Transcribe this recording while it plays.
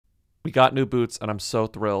We got new boots, and I'm so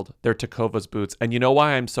thrilled. They're Takova's boots. And you know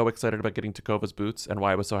why I'm so excited about getting Takova's boots and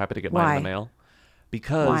why I was so happy to get mine in the mail?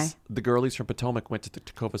 Because the girlies from Potomac went to the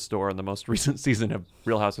Tacova store in the most recent season of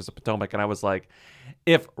Real Housewives of Potomac, and I was like,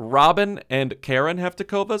 if Robin and Karen have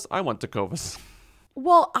Tacovas, I want Tacovas.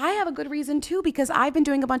 Well, I have a good reason too, because I've been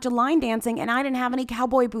doing a bunch of line dancing and I didn't have any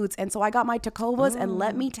cowboy boots. And so I got my Tacovas, and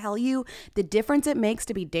let me tell you, the difference it makes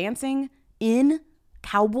to be dancing in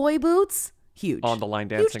cowboy boots. Huge. On the line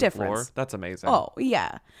dancing floor? That's amazing. Oh,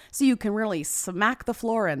 yeah. So you can really smack the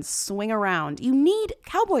floor and swing around. You need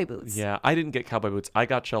cowboy boots. Yeah, I didn't get cowboy boots. I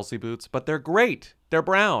got Chelsea boots, but they're great. They're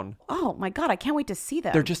brown. Oh, my God. I can't wait to see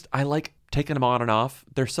them. They're just, I like taking them on and off.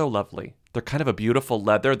 They're so lovely. They're kind of a beautiful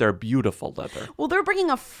leather. They're beautiful leather. Well, they're bringing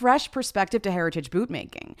a fresh perspective to heritage boot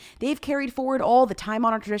making. They've carried forward all the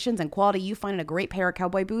time-honored traditions and quality you find in a great pair of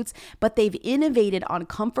cowboy boots, but they've innovated on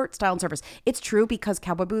comfort, style, and service. It's true, because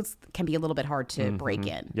cowboy boots can be a little bit hard to break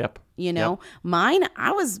in. Yep. You know? Mine,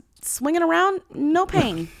 I was swinging around, no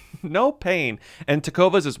pain. No pain. And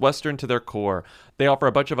Tacovas is Western to their core. They offer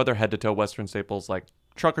a bunch of other head-to-toe Western staples like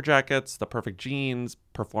trucker jackets, the perfect jeans,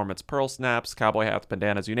 performance pearl snaps, cowboy hats,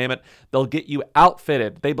 bandanas, you name it. They'll get you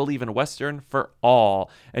outfitted. They believe in Western for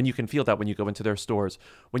all. And you can feel that when you go into their stores.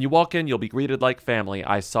 When you walk in, you'll be greeted like family.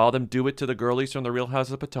 I saw them do it to the girlies from the Real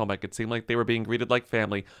House of Potomac. It seemed like they were being greeted like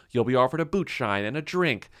family. You'll be offered a boot shine and a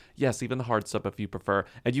drink. Yes, even the hard stuff if you prefer.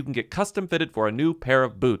 And you can get custom fitted for a new pair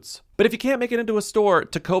of boots. But if you can't make it into a store,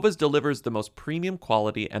 Tacovas delivers the most premium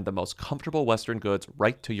quality and the most comfortable Western goods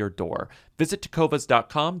right to your door. Visit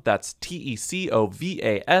tacovas.com, that's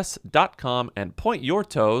TECOVAS.com, and point your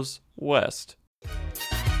toes west.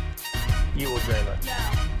 You will dream it.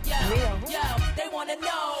 Real. They want to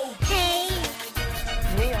know. Hey,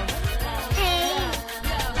 Real. hey,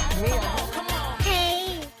 Real. Come on.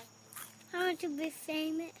 hey. I want to be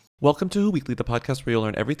famous. Welcome to Who Weekly, the podcast where you'll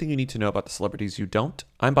learn everything you need to know about the celebrities you don't.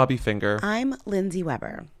 I'm Bobby Finger. I'm Lindsay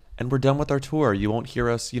Weber. And we're done with our tour. You won't hear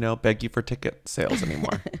us, beg you for ticket sales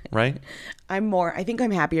anymore, right? I think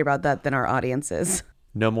I'm happier about that than our audience is.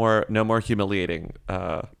 No more humiliating.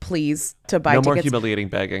 Please, to buy no tickets. more humiliating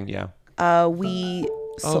begging, yeah.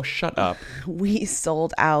 Shut up. We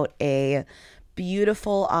sold out a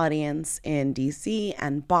beautiful audience in DC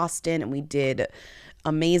and Boston, and we did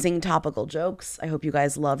amazing topical jokes. I hope you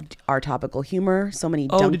guys loved our topical humor. So many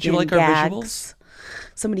Dunkin' did you like gags, our visuals?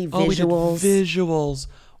 So many Oh, we did visuals. visuals.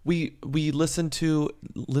 We listened to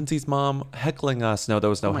Lindsay's mom heckling us. No, there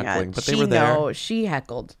was no Oh my heckling, God. but they were there. No, she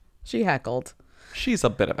heckled. She's a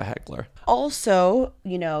bit of a heckler. Also,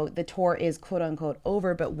 the tour is quote unquote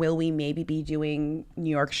over, but will we maybe be doing New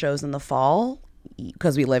York shows in the fall?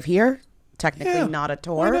 Because we live here. Technically Yeah, not a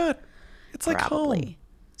tour. Why not? It's like Probably. home.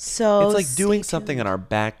 So It's like doing stay something tuned. in our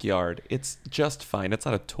backyard. It's just fine. It's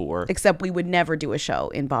not a tour. Except we would never do a show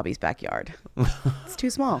in Bobby's backyard. It's too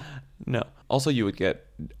small. No. Also, you would get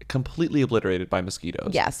completely obliterated by mosquitoes.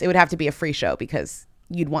 Yes, it would have to be a free show because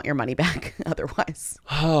you'd want your money back otherwise.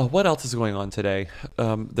 Oh, what else is going on today?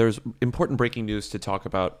 There's important breaking news to talk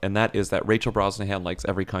about, and that is that Rachel Brosnahan likes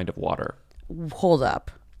every kind of water. Hold up.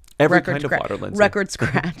 Every kind of water, Lindsay. Record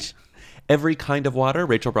scratch. Every kind of water,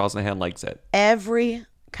 Rachel Brosnahan likes it. Every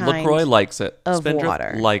kind LaCroix likes it. of Spindrift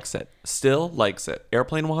water. likes it. Still likes it.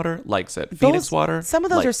 Airplane water likes it. Phoenix water. Some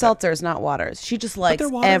of those are likes it. seltzers, not waters. She just likes they're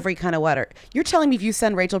water. every kind of water. You're telling me if you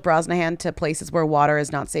send Rachel Brosnahan to places where water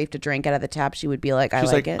is not safe to drink out of the tap, she would be like, I She's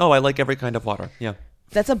like like, it. oh, I like every kind of water. Yeah.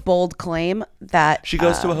 That's a bold claim that She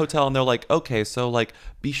goes to a hotel and they're like, okay, so like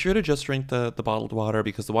be sure to just drink the bottled water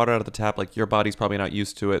because the water out of the tap, like your body's probably not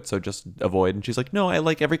used to it, so just avoid. And she's like, no, I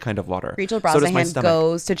like every kind of water. Rachel So does my Brosnahan stomach.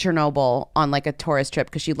 goes to Chernobyl on like a tourist trip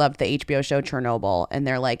because she loved the HBO show Chernobyl, and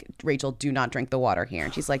they're like, Rachel, do not drink the water here,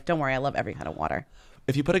 and she's like, don't worry, I love every kind of water.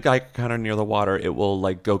 If you put a Geiger counter near the water, it will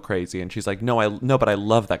like go crazy. And she's like, no, but I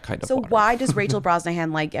love that kind of So water. why does Rachel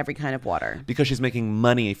Brosnahan like every kind of water? Because she's making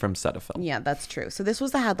money from Cetaphil. Yeah, that's true. So this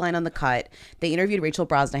was the headline on The Cut. They interviewed Rachel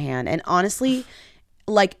Brosnahan, and honestly,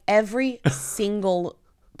 like every single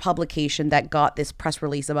publication that got this press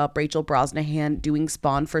release about Rachel Brosnahan doing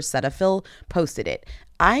Spawn for Cetaphil posted it.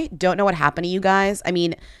 I don't know what happened to you guys. I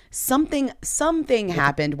mean, something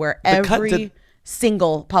happened where The Cut every did-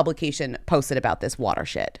 single publication posted about this water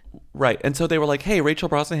shit. Right. And so they were like, hey, Rachel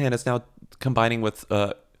Brosnahan is now combining with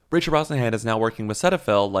Rachel Brosnahan is now working with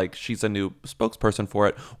Cetaphil, like she's a new spokesperson for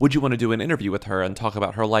it. Would you want to do an interview with her and talk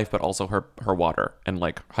about her life, but also her water and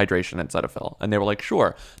like hydration and Cetaphil? And they were like,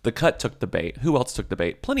 sure. The Cut took the bait. Who else took the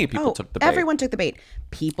bait? Plenty of people took the bait. Everyone took the bait.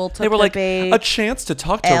 People took They were the like, bait. a chance to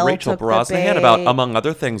talk to Elle Rachel took the Brosnahan about, bait. among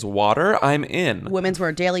other things, water. I'm in. Women's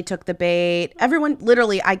Wear Daily took the bait. Everyone,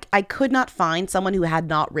 literally, I could not find someone who had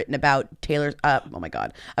not written about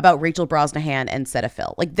about Rachel Brosnahan and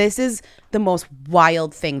Cetaphil. Like, this is the most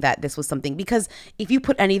wild thing that this was something, because if you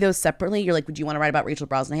put any of those separately, you're like, would you want to write about Rachel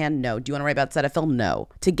Brosnahan? No. Do you want to write about Cetaphil? No.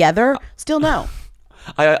 Together? Still no.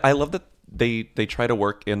 I love that they try to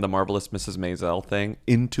work in the Marvelous Mrs. Maisel thing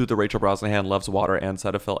into the Rachel Brosnahan loves water and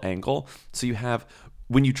Cetaphil angle. So you have,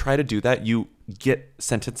 when you try to do that, you get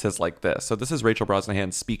sentences like this. So this is Rachel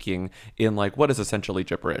Brosnahan speaking in like what is essentially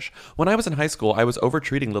gibberish. When I was in high school, I was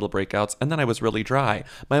over-treating little breakouts and then I was really dry.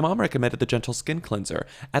 My mom recommended the Gentle Skin Cleanser.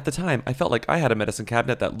 At the time, I felt like I had a medicine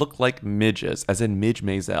cabinet that looked like Midge's, as in Midge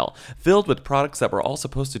Maisel, filled with products that were all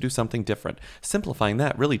supposed to do something different. Simplifying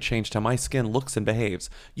that really changed how my skin looks and behaves.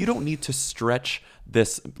 You don't need to stretch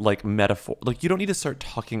this like metaphor. Like, you don't need to start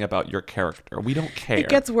talking about your character. We don't care. It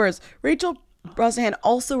gets worse. Rachel Brosnahan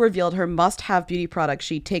also revealed her must-have beauty products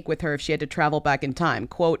she'd take with her if she had to travel back in time.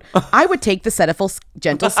 Quote, I would take the Cetaphil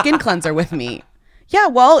Gentle Skin Cleanser with me. Yeah,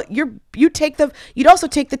 well, you'd also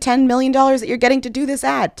take the $10 million that you're getting to do this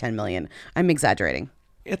ad. 10 million. I'm exaggerating.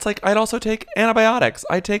 It's like, I'd also take antibiotics.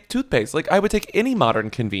 I'd take toothpaste. Like, I would take any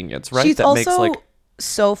modern convenience, right? She's that also makes like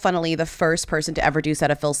so funnily the first person to ever do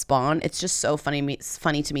Cetaphil Spawn. It's just so funny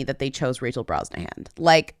to me that they chose Rachel Brosnahan.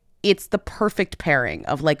 Like, it's the perfect pairing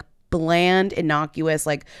of like bland, innocuous,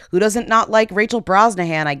 like, who doesn't not like Rachel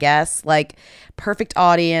Brosnahan, I guess? Like, perfect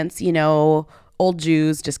audience, you know, old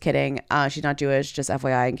Jews. Just kidding. She's not Jewish, just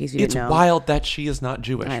FYI, in case you didn't know. It's wild that she is not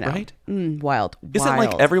Jewish, I know. right? Wild. Isn't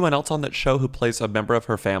like everyone else on that show who plays a member of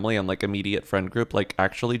her family and like immediate friend group like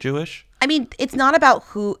actually Jewish? I mean, it's not about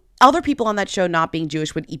who other people on that show not being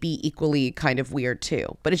Jewish would be equally kind of weird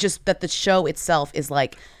too. But it's just that the show itself is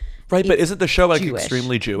like, right, but isn't the show like Jewish.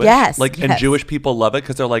 extremely Jewish? Yes, like, and yes. Jewish people love it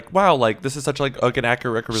because they're like, wow, like this is such like an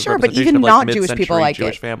accurate sure, representation but even of like not Jewish people mid-century like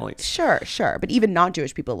Jewish it. families. Sure, but even not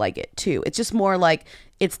Jewish people like it too. It's just more like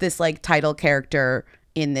it's this like title character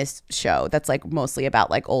in this show that's like mostly about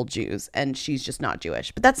like old Jews, and she's just not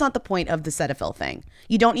Jewish. But that's not the point of the Cetaphil thing.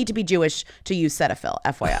 You don't need to be Jewish to use Cetaphil,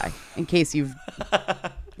 FYI, in case you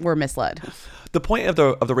were misled. The point of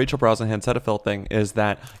the Rachel Brosnahan Cetaphil thing is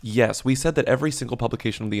that, yes, we said that every single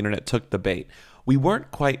publication on the internet took the bait. We weren't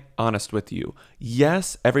quite honest with you.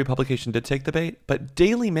 Yes, every publication did take the bait, but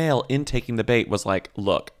Daily Mail in taking the bait was like,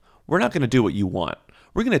 look, we're not going to do what you want.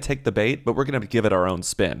 We're going to take the bait, but we're going to give it our own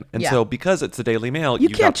spin. And so because it's the Daily Mail, You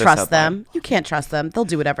got can't this trust headline. them. You can't trust them. They'll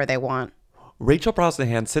do whatever they want. Rachel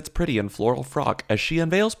Brosnahan sits pretty in floral frock as she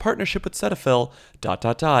unveils partnership with Cetaphil, ...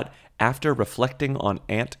 after reflecting on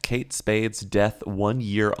Aunt Kate Spade's death 1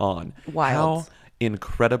 year on. Wild. How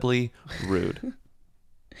incredibly rude.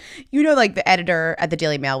 You know, like the editor at the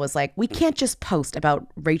Daily Mail was like, we can't just post about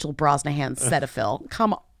Rachel Brosnahan's Cetaphil.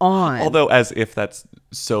 Come on. Although as if that's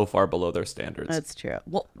so far below their standards. That's true.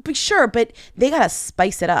 Well, but they got to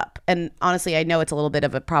spice it up. And honestly, I know it's a little bit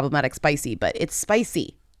of a problematic spicy, but it's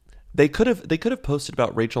spicy. They could have posted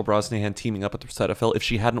about Rachel Brosnahan teaming up with Cetaphil if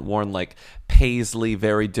she hadn't worn like paisley,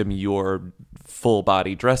 very demure, full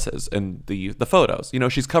body dresses in the photos. You know,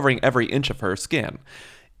 she's covering every inch of her skin.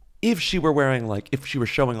 If she were wearing if she were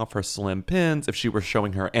showing off her slim pins, if she were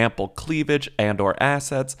showing her ample cleavage and or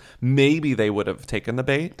assets, maybe they would have taken the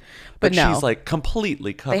bait. But no. she's like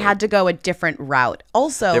completely covered. They had to go a different route.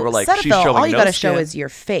 Also, They were like, she's Cetaphil, showing all you no got to show skin. is your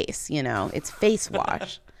face. You know, it's face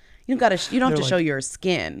wash. You don't have to like- show your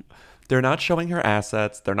skin. They're not showing her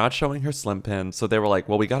assets. They're not showing her slim pins. So they were like,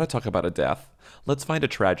 well, we got to talk about a death. Let's find a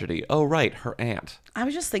tragedy. Oh, right, her aunt. I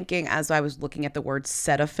was just thinking as I was looking at the word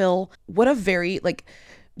Cetaphil, what a very like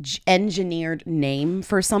engineered name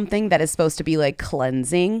for something that is supposed to be like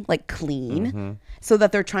cleansing, like clean, so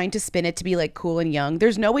that they're trying to spin it to be like cool and young.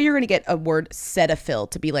 There's no way you're going to get a word Cetaphil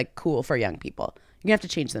to be like cool for young people. You're going to have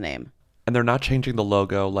to change the name. And they're not changing the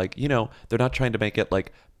logo. Like, you know, they're not trying to make it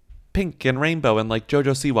like pink and rainbow and like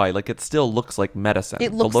JoJo Siwa. Like, it still looks like medicine.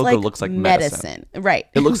 It looks the logo like looks like medicine. Right.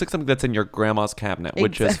 It looks like something that's in your grandma's cabinet,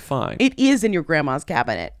 which is fine. It is in your grandma's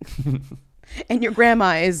cabinet. And your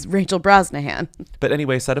grandma is Rachel Brosnahan. But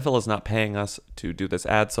anyway, Cetaphil is not paying us to do this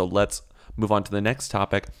ad, so let's move on to the next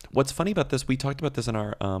topic. What's funny about this, we talked about this in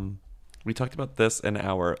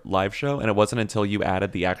our live show, and it wasn't until you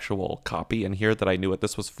added the actual copy in here that I knew what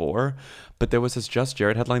this was for. But there was this Just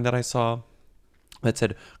Jared headline that I saw that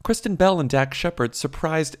said, Kristen Bell and Dax Shepard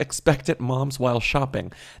surprised expectant moms while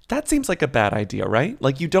shopping. That seems like a bad idea, right?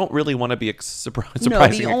 Like, you don't really want to be surprising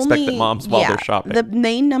expectant moms while they're shopping.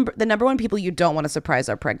 The number one people you don't want to surprise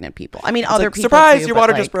are pregnant people. I mean, other like, people surprise, too, your but,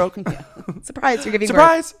 water like, just broke. Surprise, you're giving birth.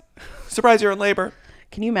 Surprise! Surprise, you're in labor.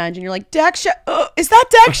 Can you imagine? You're like, Dax is that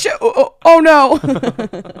Dax oh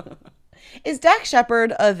no. Is Dax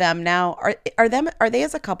Shepard a them now? Are they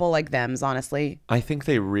as a couple like thems, honestly? I think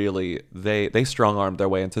they really they strong-armed their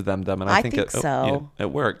way into them, and I think so.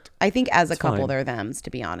 It worked. I think as a couple fine. they're thems, to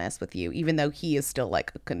be honest with you, even though he is still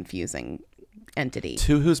like a confusing entity.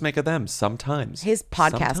 Two who's make a them sometimes. His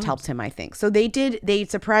podcast helped him, I think. So they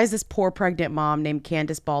surprised this poor pregnant mom named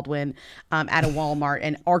Candace Baldwin at a Walmart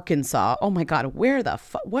in Arkansas. Oh my God,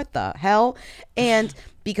 what the hell? And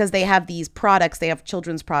because they have these products, they have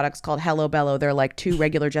children's products called Hello Bello. They're like 2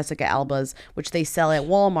 regular Jessica Albas, which they sell at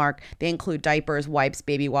Walmart. They include diapers, wipes,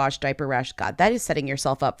 baby wash, diaper rash. God, that is setting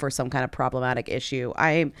yourself up for some kind of problematic issue.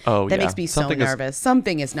 That makes me so nervous.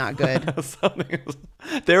 Something is not good.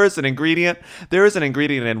 There is an ingredient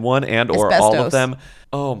in one and or all of them.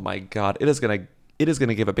 Oh my God, it is gonna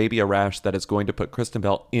give a baby a rash that is going to put Kristen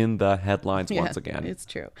Bell in the headlines once again. It's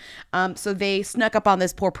true. So they snuck up on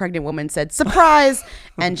this poor pregnant woman, said, surprise!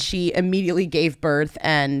 And she immediately gave birth,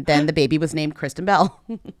 and then the baby was named Kristen Bell.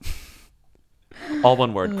 All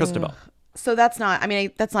one word, Kristen Bell. So that's not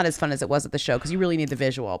as fun as it was at the show, because you really need the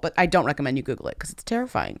visual. But I don't recommend you Google it, because it's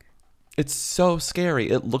terrifying. It's so scary.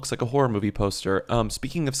 It looks like a horror movie poster.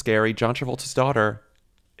 Speaking of scary, John Travolta's daughter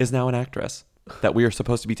is now an actress that we are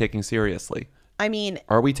supposed to be taking seriously. I mean,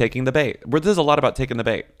 are we taking the bait? There's a lot about taking the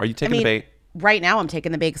bait. Are you taking the bait? Right now I'm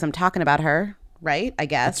taking the bait because I'm talking about her, right? I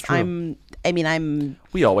guess. That's true. I'm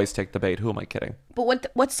We always take the bait. Who am I kidding? But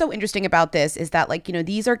what's so interesting about this is that, like,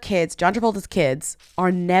 these are kids. John Travolta's kids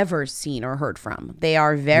are never seen or heard from. They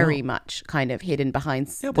are very much kind of hidden behind.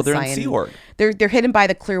 Yeah, well, they're in Sea Org. They're hidden by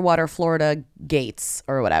the Clearwater, Florida gates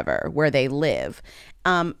or whatever, where they live.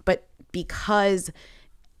 But because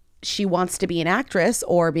she wants to be an actress,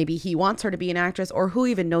 or maybe he wants her to be an actress, or who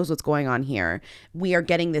even knows what's going on here, we are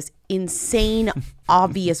getting this insane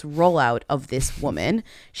obvious rollout of this woman.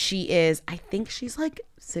 I think she's like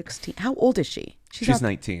 16. How old is she? She's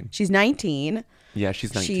 19. She's 19. Yeah,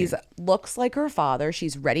 she's 19. She looks like her father.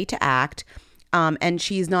 She's ready to act. And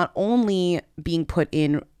she's not only being put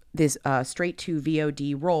in this straight to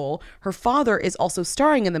VOD role, her father is also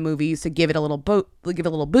starring in the movies to give it a little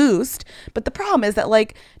boost. But the problem is that,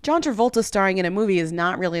 like, John Travolta starring in a movie is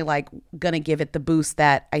not really like gonna give it the boost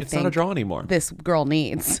that it's not a draw anymore. This girl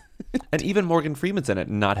needs. And even Morgan Freeman's in it,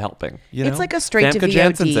 not helping. It's like a straight to VOD.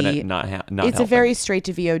 Jansen's in it, not it's helping. A very straight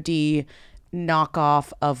to VOD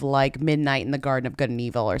knockoff of like Midnight in the Garden of Good and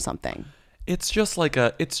Evil or something. It's just like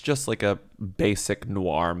a basic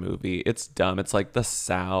noir movie. It's dumb. It's like the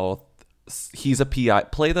South. He's a PI.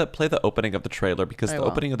 Play the opening of the trailer, because the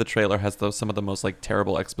opening of the trailer has some of the most like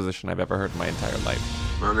terrible exposition I've ever heard in my entire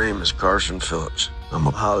life. My name is Carson Phillips. I'm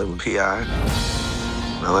a Hollywood PI.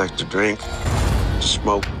 I like to drink,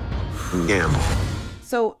 smoke, and gamble.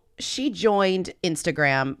 So she joined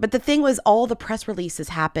Instagram, but the thing was, all the press releases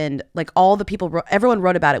happened, like all the people, everyone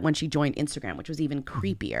wrote about it when she joined Instagram, which was even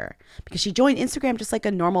creepier, because she joined Instagram just like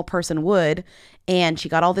a normal person would, and she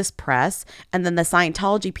got all this press, and then the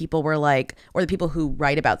Scientology people were like, or the people who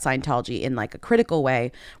write about Scientology in like a critical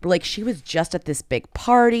way, were like, she was just at this big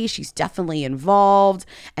party, she's definitely involved,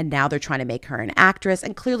 and now they're trying to make her an actress,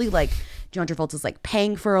 and clearly like John Travolta's like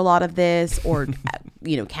paying for a lot of this, or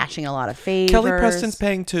cashing a lot of favors. Kelly Preston's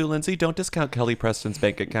paying too, Lindsay. Don't discount Kelly Preston's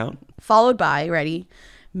bank account. Followed by, ready,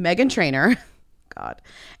 Meghan Trainor, God,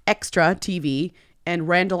 Extra TV, and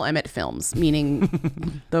Randall Emmett Films, meaning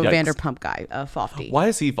the Vanderpump guy, Fofty. Why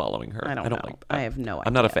is he following her? I don't know. Like that. I have no idea.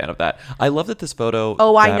 I'm not a fan of that. I love that this photo.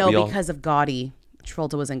 Oh, I know, because of Gotti.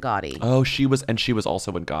 Travolta was in Gotti. Oh, she was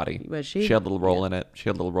also in Gotti. Was she? She had a little role in it.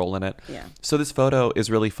 Yeah. So this photo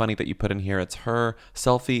is really funny that you put in here. It's her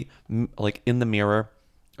selfie, like in the mirror,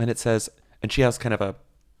 and it says, and she has kind of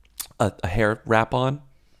a hair wrap on,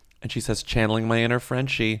 and she says, "Channeling my inner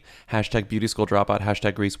Frenchie." # beauty school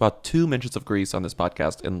dropout. # Grease. Wow, 2 mentions of Grease on this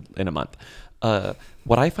podcast in a month.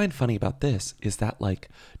 What I find funny about this is that, like,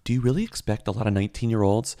 do you really expect a lot of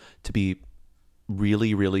 19-year-olds to be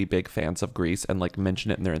really, really big fans of Grease and like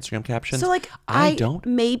mention it in their Instagram captions? So like I don't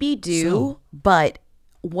maybe do, but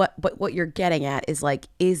what you're getting at is like,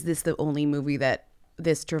 is this the only movie that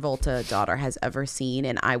this Travolta daughter has ever seen?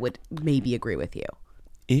 And I would maybe agree with you.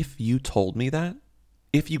 If you told me that,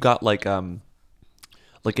 if you got like an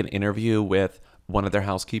interview with one of their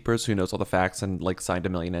housekeepers who knows all the facts and like signed a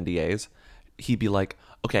million NDAs, he'd be like,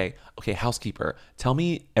 okay, housekeeper, tell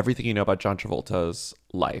me everything you know about John Travolta's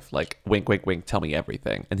life. Like, wink, wink, wink, tell me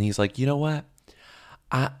everything. And he's like, you know what?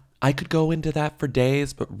 I could go into that for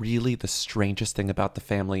days, but really the strangest thing about the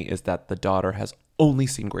family is that the daughter has only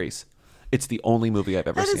seen Grease. It's the only movie I've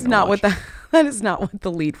ever That seen. is not what that is not what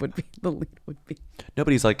the lead would be. The lead would be.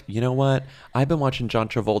 Nobody's like, you know what? I've been watching John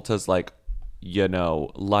Travolta's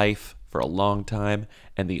life for a long time,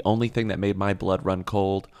 and the only thing that made my blood run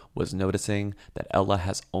cold was noticing that Ella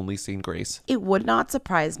has only seen Grease. It would not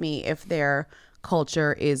surprise me if their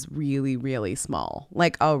culture is really, really small,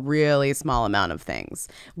 like a really small amount of things.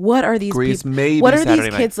 What are these Grease, people? maybe What are Saturday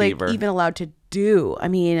these Night kids like Fever. even allowed to do? I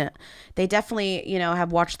mean, they definitely,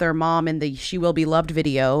 have watched their mom in the "She Will Be Loved"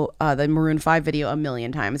 video, the Maroon 5 video, a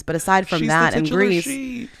million times. But aside from She's that, the and titular Grease,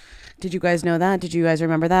 she. did you guys know that? Did you guys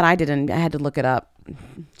remember that? I didn't. I had to look it up.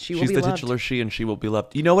 She Will She's Be the Loved. titular she, and she will be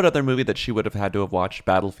loved. You know what other movie that she would have had to have watched?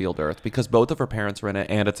 Battlefield Earth, because both of her parents were in it,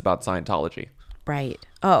 and it's about Scientology. Right.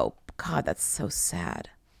 Oh God, that's so sad.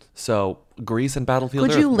 So Grease and Battlefield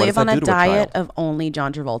Could Earth. you what does live that on a do to diet child? of only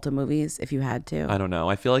John Travolta movies if you had to? I don't know.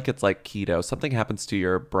 I feel like it's like keto. Something happens to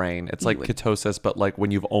your brain. It's like ketosis, but like when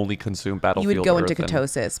you've only consumed You Battlefield would go Earth into and-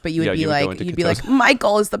 ketosis, but you would Yeah, be you would go like, into you'd be like, ketosis.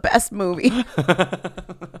 Michael is the best movie.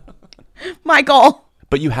 Michael.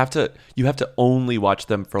 But you have to only watch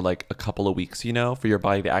them for like a couple of weeks, for your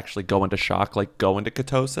body to actually go into shock, like go into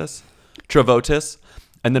ketosis, Travotis.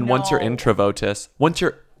 And then once you're in Travotis, once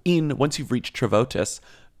you've reached Travotis,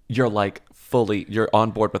 you're like you're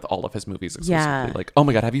on board with all of his movies exclusively. Yeah. Like, oh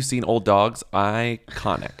my God, have you seen Old Dogs?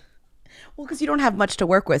 Iconic. Well, because you don't have much to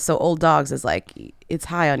work with, so Old Dogs is like, it's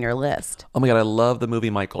high on your list. Oh my God, I love the movie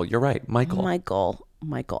Michael. You're right, Michael.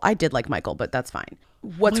 Michael. I did like Michael, but that's fine.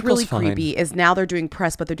 What's Michael's really fine. creepy is now they're doing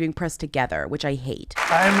press, but they're doing press together, which I hate.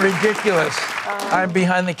 I'm ridiculous. I'm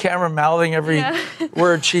behind the camera mouthing every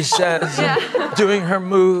word she says, and doing her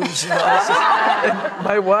moves. And all this. And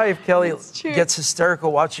my wife, Kelly, gets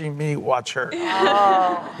hysterical watching me watch her.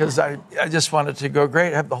 Because I just wanted to go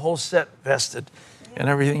great, have the whole set vested and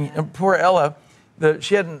everything. And poor Ella,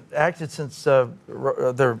 she hadn't acted since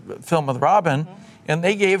their film with Robin, and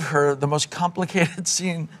they gave her the most complicated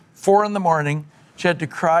scene, 4 a.m. She had to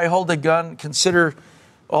cry, hold a gun, consider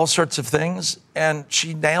all sorts of things, and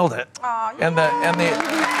she nailed it.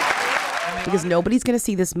 Because nobody's going to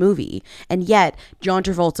see this movie. And yet, John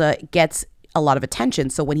Travolta gets a lot of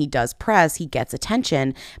attention. So when he does press, he gets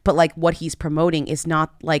attention. But like what he's promoting is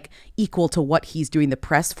not like equal to what he's doing the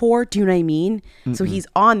press for. Do you know what I mean? Mm-mm. So he's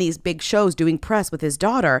on these big shows doing press with his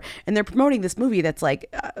daughter, and they're promoting this movie that's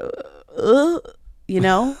like,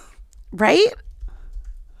 right?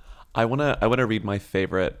 I wanna read my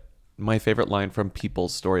favorite line from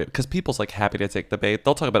People's story, because People's like happy to take the bait.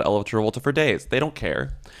 They'll talk about Ella Travolta for days. They don't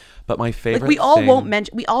care. But my favorite, like we all won't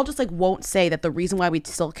mention, we all just like won't say that the reason why we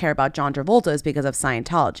still care about John Travolta is because of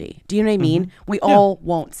Scientology. Do you know what I mean? We all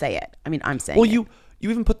won't say it. I mean, I'm saying. Well, it. you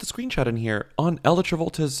even put the screenshot in here on Ella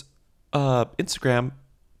Travolta's Instagram.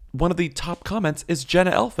 One of the top comments is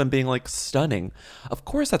Jenna Elfman being like, stunning. Of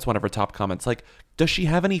course, that's one of her top comments. Like, does she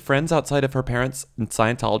have any friends outside of her parents and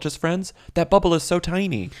Scientologist friends? That bubble is so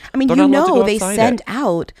tiny. I mean, They're not allowed to go they outside send it.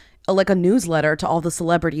 out a newsletter to all the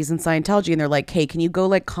celebrities in Scientology, and they're like, "Hey, can you go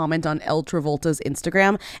like comment on El Travolta's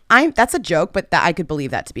Instagram?" That's a joke, but I could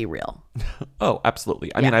believe that to be real. Oh,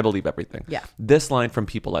 absolutely. I mean, I believe everything. Yeah. This line from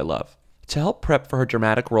People I Love. To help prep for her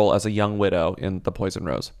dramatic role as a young widow in The Poison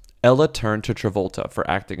Rose, Ella turned to Travolta for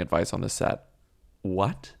acting advice on the set.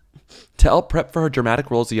 What? To help prep for her dramatic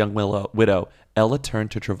role as a young widow, Ella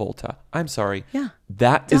turned to Travolta. I'm sorry. Yeah.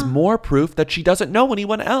 That is more proof that she doesn't know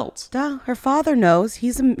anyone else. Duh, her father knows.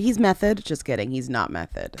 He's method. Just kidding. He's not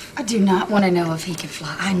method. I do not want to know if he can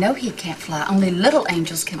fly. I know he can't fly. Only little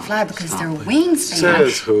angels can fly because their wings.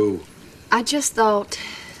 Says who? I just thought,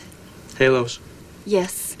 Halos,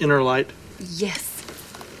 yes, inner light. yes.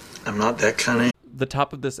 I'm not that kind of. The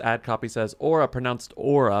top of this ad copy says Aura, pronounced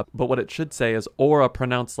Aura, but what it should say is Aura,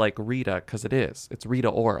 pronounced like Rita, because it is. It's Rita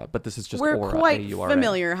Ora, but this is just We're Aura. quite A-U-R-A.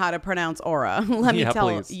 familiar how to pronounce aura. Let me Yeah, tell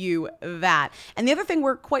please. you that. And the other thing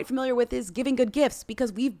we're quite familiar with is giving good gifts,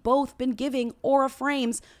 because we've both been giving aura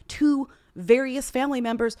frames to various family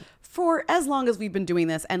members for as long as we've been doing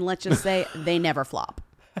this. And let's just say they never flop.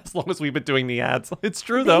 As long as we've been doing the ads. It's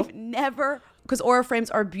true, though. They've never, because Aura frames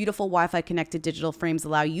are beautiful Wi-Fi connected digital frames,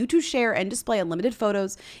 allow you to share and display unlimited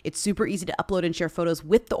photos. It's super easy to upload and share photos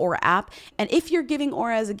with the Aura app. And if you're giving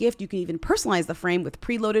Aura as a gift, you can even personalize the frame with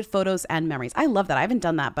preloaded photos and memories. I love that. I haven't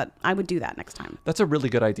done that, but I would do that next time. That's a really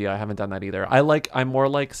good idea. I haven't done that either. I'm more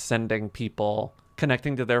like sending people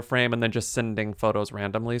connecting to their frame and then just sending photos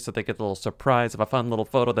randomly so they get a little surprise of a fun little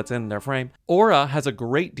photo that's in their frame. Aura has a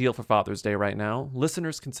great deal for Father's Day right now.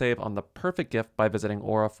 Listeners can save on the perfect gift by visiting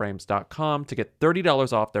auraframes.com to get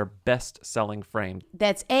 $30 off their best-selling frame.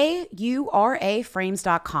 That's AURA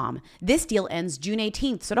frames.com. This deal ends June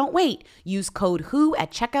 18th, so don't wait. Use code WHO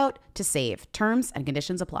at checkout to save. Terms and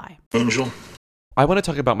conditions apply. Angel. I want to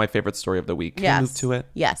talk about my favorite story of the week. Can we move to it?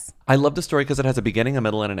 Yes. I love the story because it has a beginning, a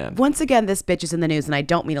middle, and an end. Once again, this bitch is in the news, and I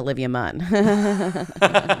don't mean Olivia Munn. It's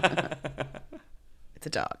a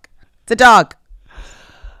dog. It's a dog.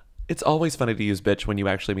 It's always funny to use bitch when you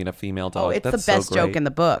actually mean a female dog. Oh, it's That's the best so joke great. in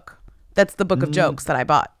the book. That's the book of jokes that I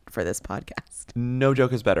bought for this podcast. No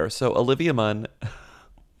joke is better. So Olivia Munn...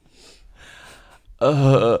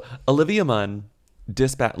 Olivia Munn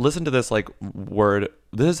dispatch. Listen to this word.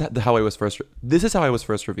 This is how I was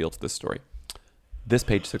first revealed to this story. This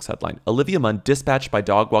page 6 headline: Olivia Munn dispatched by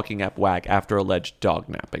dog walking app WAG after alleged dog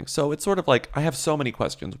napping. So it's sort of like, I have so many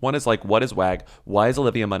questions. One is like, what is WAG? Why is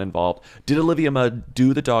Olivia Munn involved? Did Olivia Munn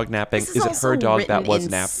do the dog napping? This Is it her dog that was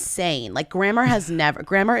napped? Insane. Like Grammar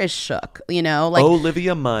is shook. You know, like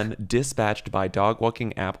Olivia Munn dispatched by dog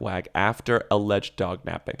walking app WAG after alleged dog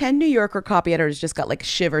napping. 10 New Yorker copy editors just got like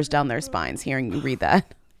shivers down their spines hearing you read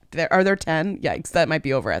that. Are there 10? Yikes, that might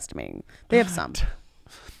be overestimating. They have some.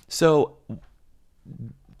 So,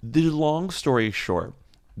 the long story short,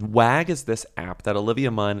 WAG is this app that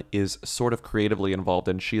Olivia Munn is sort of creatively involved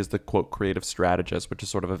in. She is the, quote, creative strategist, which is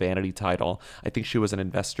sort of a vanity title. I think she was an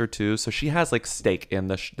investor too. So she has like stake in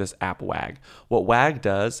this app WAG. What WAG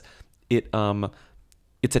does, it's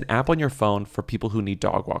an app on your phone for people who need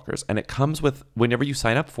dog walkers. And it comes with, whenever you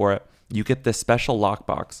sign up for it, you get this special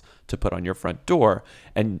lockbox to put on your front door.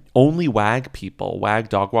 And only WAG people, WAG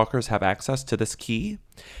dog walkers, have access to this key.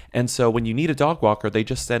 And so when you need a dog walker, they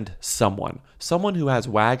just send someone who has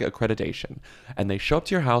WAG accreditation. And they show up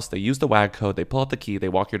to your house, they use the WAG code, they pull out the key, they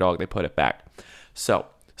walk your dog, they put it back. So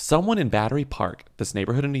someone in Battery Park, this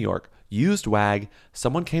neighborhood in New York, used WAG.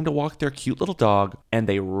 Someone came to walk their cute little dog and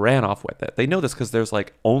they ran off with it. They know this because there's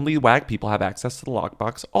like only WAG people have access to the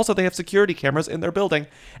lockbox. Also, they have security cameras in their building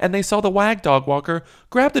and they saw the WAG dog walker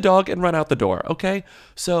grab the dog and run out the door. Okay.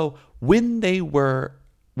 So when they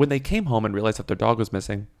came home and realized that their dog was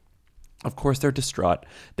missing, of course, they're distraught.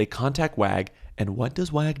 They contact WAG. And what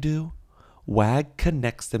does WAG do? WAG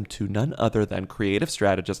connects them to none other than creative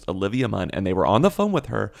strategist Olivia Munn, and they were on the phone with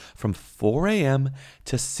her from 4 a.m.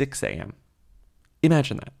 to 6 a.m.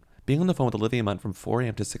 Imagine that. Being on the phone with Olivia Munn from 4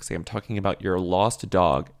 a.m. to 6 a.m. talking about your lost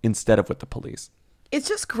dog instead of with the police. It's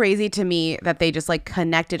just crazy to me that they just like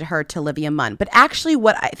connected her to Olivia Munn. But actually,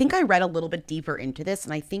 what I think I read a little bit deeper into this,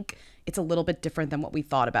 and I think it's a little bit different than what we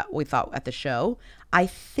thought at the show. I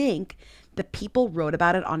think the people wrote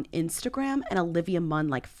about it on Instagram and Olivia Munn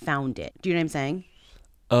like found it. Do you know what I'm saying?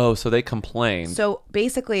 Oh, so they complained. So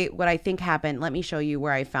basically what I think happened, let me show you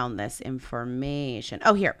where I found this information.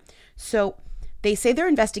 Oh, here. So they say their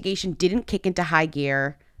investigation didn't kick into high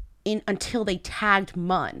gear until they tagged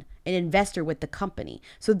Munn, an investor with the company.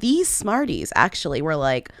 So these smarties actually were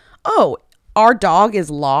like, oh, our dog is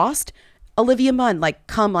lost. Olivia Munn, like,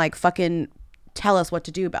 come, like, fucking tell us what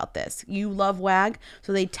to do about this. You love WAG.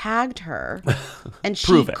 So they tagged her and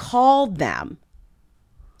she called them.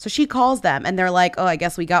 So she calls them and they're like, oh, I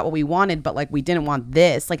guess we got what we wanted, but like we didn't want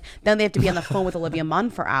this. Like then they have to be on the phone with Olivia Munn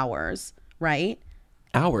for hours, right?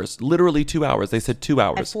 Hours, literally 2 hours. They said 2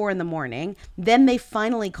 hours. At 4 a.m. Then they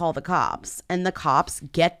finally call the cops and the cops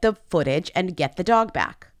get the footage and get the dog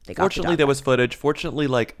back. Fortunately, there was footage. Fortunately,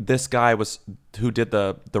 like this guy who did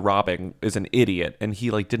the robbing is an idiot, and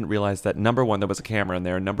he like didn't realize that number one, there was a camera in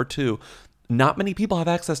there, and number two, not many people have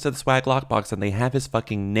access to the WAG lockbox, and they have his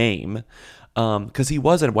fucking name, because he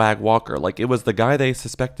was a WAG walker. Like it was the guy they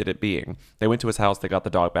suspected it being. They went to his house, they got the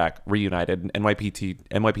dog back, reunited. And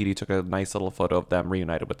NYPD took a nice little photo of them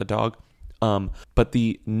reunited with the dog. But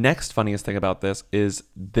the next funniest thing about this is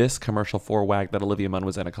this commercial for WAG that Olivia Munn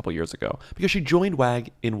was in a couple years ago, because she joined WAG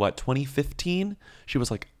in 2015. She was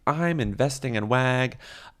like, I'm investing in WAG.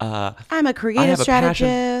 I'm a creative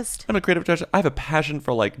strategist. I'm a creative strategist. I have a passion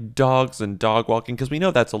for like dogs and dog walking, because we know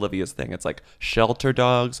that's Olivia's thing. It's like shelter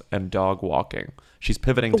dogs and dog walking. She's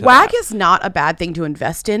pivoting to WAG that. is not a bad thing to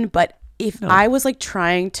invest in, but if I was like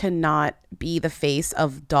trying to not be the face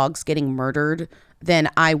of dogs getting murdered, then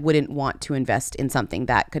I wouldn't want to invest in something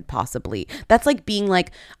that could possibly. That's like being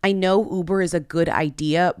like, I know Uber is a good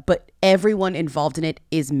idea, but everyone involved in it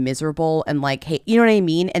is miserable and like, hey, you know what I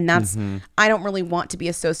mean? And that's, I don't really want to be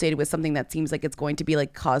associated with something that seems like it's going to be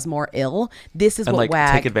like cause more ill. This is And what like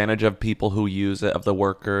WAG, take advantage of people who use it, of the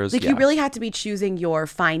workers. like you really have to be choosing your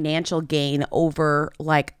financial gain over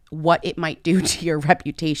like what it might do to your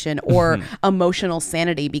reputation or emotional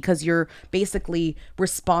sanity, because you're basically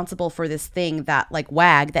responsible for this thing that like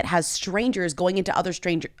WAG that has strangers going into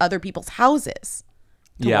other people's houses.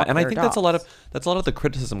 Yeah, walk and I their think that's a lot dogs. of the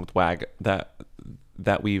criticism with WAG that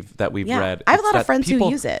we've Yeah, read. I have a It's lot of that friends people-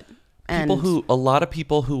 who use it. And a lot of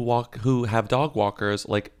people who have dog walkers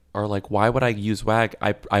like are like, why would I use WAG?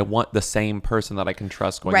 I want the same person that I can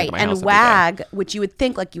trust going right, into my and house every day. WAG, which you would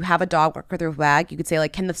think like you have a dog walker through WAG, you could say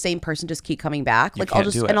like, can the same person just keep coming back? Like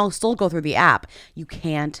can't do it. and I'll still go through the app. You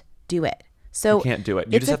can't do it. So You can't do it.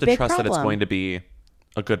 You it's just a have to big trust that it's problem. going to be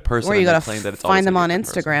a good person. Or you and then gotta claim that it's always find them gonna on be a good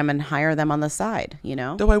person. Instagram and hire them on the side. You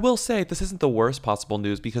know. Though I will say this isn't the worst possible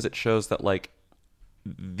news, because it shows that like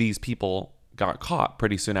these people got caught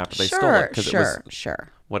pretty soon after they stole it, because it was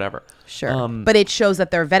whatever. Sure. But it shows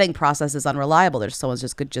that their vetting process is unreliable. There's someone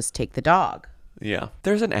just could just take the dog. Yeah.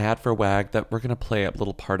 There's an ad for WAG that we're going to play a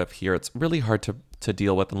little part of here. It's really hard to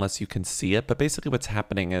deal with unless you can see it. But basically what's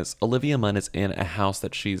happening is Olivia Munn is in a house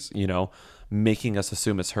that she's, making us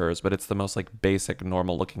assume is hers. But it's the most like basic,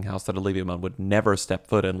 normal looking house that Olivia Munn would never step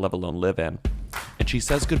foot in, let alone live in. And she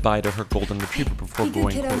says goodbye to her golden retriever before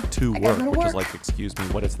going, quote, to work, which is like, excuse me,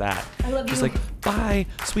 what is that? She's like, bye,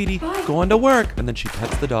 sweetie, going to work. And then she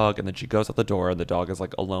pets the dog, and then she goes out the door, and the dog is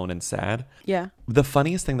like alone and sad. Yeah. The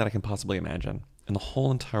funniest thing that I can possibly imagine in the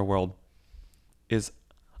whole entire world is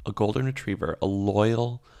a golden retriever, a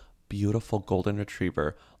loyal, beautiful golden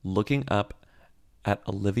retriever, looking up at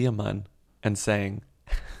Olivia Munn and saying,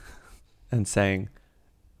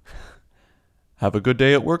 have a good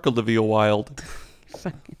day at work, Olivia Wilde.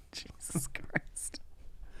 Fucking Jesus Christ.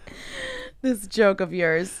 This joke of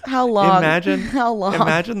yours. How long? How long?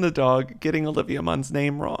 Imagine the dog getting Olivia Munn's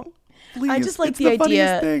name wrong. Please, I just like it's the funniest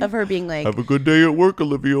idea thing. of her being like, Have a good day at work,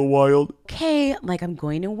 Olivia Wilde. okay, like I'm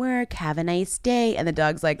going to work, have a nice day. And the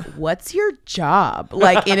dog's like, what's your job?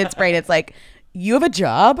 Like in its brain, it's like, you have a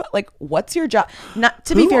job? Like, what's your job? Not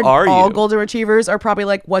to be Who fair, are all you? golden retrievers are probably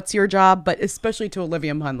like, what's your job? But especially to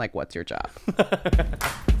Olivia Munn, like, what's your job?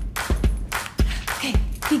 Hey,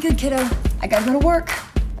 be good, kiddo. I gotta go to work.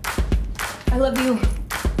 I love you.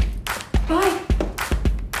 Bye.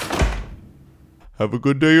 Have a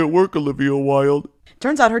good day at work, Olivia Wilde.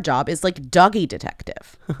 Turns out her job is like doggy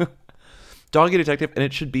detective. Doggy detective, and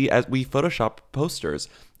it should be, as we Photoshop posters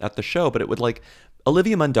at the show, but it would like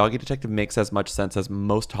Olivia Munn Doggy Detective makes as much sense as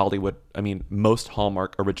most most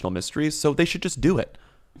Hallmark original mysteries, so they should just do it.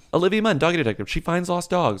 Olivia Munn Doggy Detective, she finds lost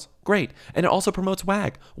dogs. Great. And it also promotes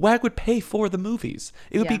WAG. WAG would pay for the movies.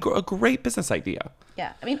 It would be a great business idea.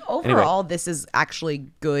 Yeah. I mean, overall, this is actually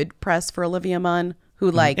good press for Olivia Munn,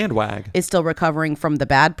 who like And WAG. is still recovering from the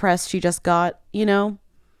bad press she just got, you know?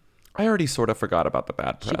 I already sort of forgot about the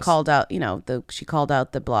bad press. She called out, she called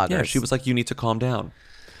out the bloggers. Yeah, she was like, you need to calm down.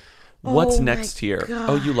 What's Oh my next here? God.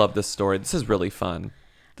 Oh, you love this story. This is really fun.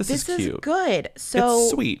 This is cute. Good. So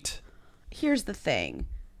It's sweet. here's the thing.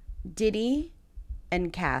 Diddy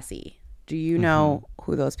and Cassie. Do you know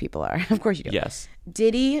who those people are? Of course you do. Yes.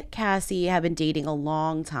 Diddy, Cassie have been dating a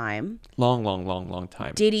long time. Long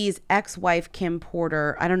time. Diddy's ex-wife, Kim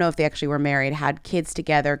Porter, I don't know if they actually were married, had kids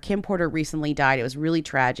together. Kim Porter recently died. It was really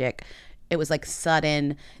tragic. It was like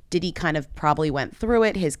sudden. Diddy kind of probably went through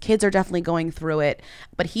it. His kids are definitely going through it.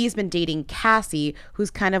 But he's been dating Cassie, who's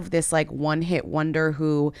kind of this like one-hit wonder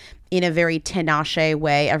who, in a very Tinashe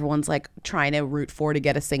way, everyone's like trying to root for to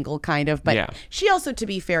get a single kind of. But Yeah. she also, to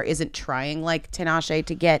be fair, isn't trying like Tinashe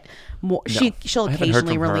to get more. She'll I haven't heard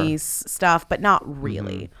occasionally from her. release stuff, but not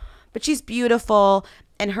really. But she's beautiful.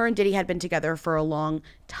 And her and Diddy had been together for a long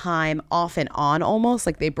time, off and on almost.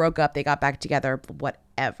 Like they broke up, they got back together,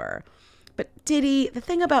 whatever. But Diddy, the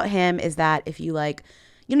thing about him is that if you like,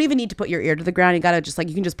 you don't even need to put your ear to the ground. You gotta just like,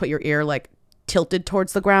 you can just put your ear like tilted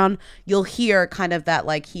towards the ground. You'll hear kind of that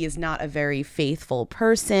like he is not a very faithful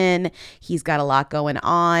person. He's got a lot going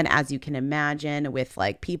on, as you can imagine, with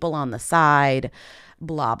like people on the side,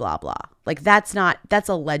 blah, blah, blah. Like that's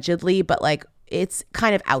allegedly, but like it's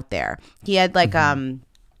kind of out there. He had like a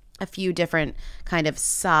few different kind of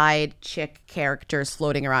side chick characters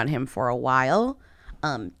floating around him for a while.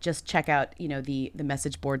 Just check out, the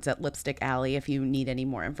message boards at Lipstick Alley if you need any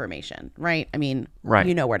more information, right? I mean, Right.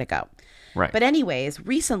 you know where to go. Right. But anyways,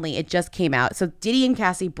 recently it just came out. So Diddy and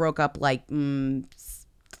Cassie broke up like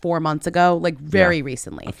 4 months ago, like very Yeah.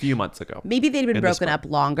 recently. A few months ago. Maybe they'd been In this broken month.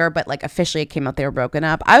 up longer, but like officially it came out they were broken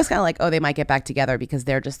up. I was kind of like, oh, they might get back together because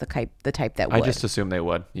they're just the type that would. I just assumed they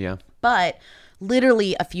would. Yeah. But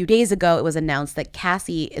literally a few days ago, it was announced that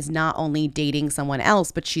Cassie is not only dating someone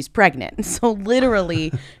else, but she's pregnant. So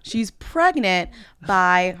literally, she's pregnant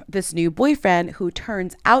by this new boyfriend who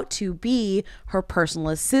turns out to be her personal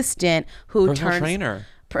assistant, who trainer.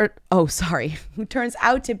 Who turns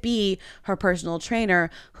out to be her personal trainer,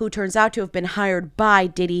 who turns out to have been hired by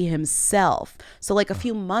Diddy himself. So like a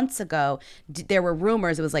few months ago, there were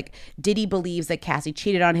rumors. It was like Diddy believes that Cassie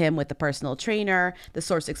cheated on him with the personal trainer. The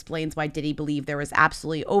source explains why Diddy believed there was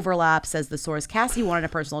absolutely overlap. Says the source, Cassie wanted a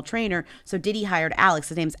personal trainer, so Diddy hired Alex.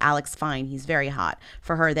 His name's Alex Fine. He's very hot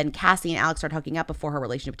for her. Then Cassie and Alex started hooking up before her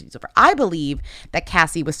relationship with Diddy's over. I believe that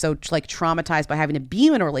Cassie was so like traumatized by having to be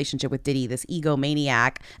in a relationship with Diddy, this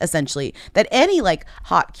egomaniac, essentially, that any like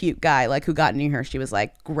hot cute guy like who got near her, she was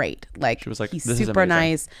like, great, like, She was like, he's "This is super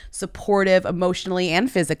amazing." nice, supportive emotionally and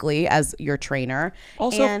physically as your trainer.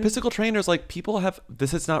 Also, And- physical trainers, like people have,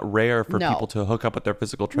 this is not rare for No. people to hook up with their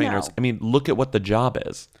physical trainers. No. I mean, look at what the job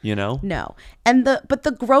is, you know? No. And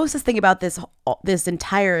the grossest thing about this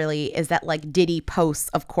entirely is that like Diddy posts,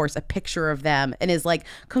 of course, a picture of them and is like,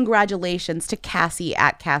 congratulations to Cassie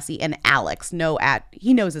at Cassie and Alex.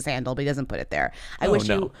 He knows his handle, but he doesn't put it there. I wish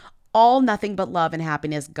no. you all nothing but love and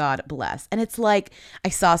happiness. God bless. And it's like, I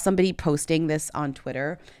saw somebody posting this on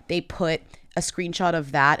Twitter. They put a screenshot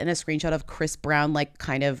of that and a screenshot of Chris Brown, like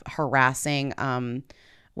kind of harassing,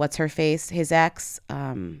 what's her face? His ex,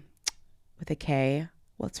 with a K.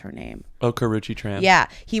 What's her name? Oh, Karrueche Tran. Yeah.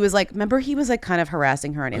 He was like, remember he was like kind of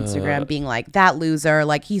harassing her on Instagram, being like, that loser,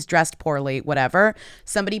 like he's dressed poorly, whatever.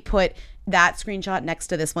 Somebody put that screenshot next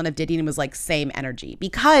to this one of Diddy and was like, same energy.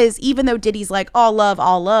 Because even though Diddy's like, all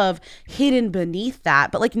love, hidden beneath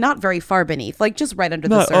that, but like not very far beneath, like just right under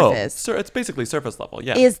the surface, it's basically surface level,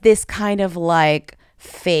 yeah. is this kind of like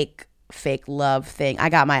fake love thing. I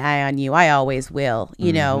got my eye on you. I always will,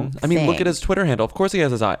 you know. I mean, look thing. at his Twitter handle. Of course he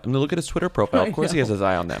has his eye. I mean, look at his Twitter profile. Of course he has his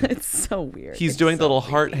eye on them. It's so weird. He's It's doing the so little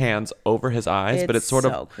heart creepy. hands over his eyes, but It's it's sort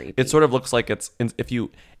so of creepy. it sort of looks like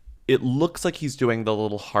it looks like he's doing the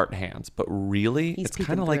little heart hands, but really He's it's kind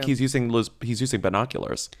peeking of like through. he's using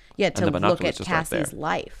binoculars. Yeah, And to the look binoculars at just right there. Cassie's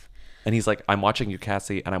life. And he's like, I'm watching you,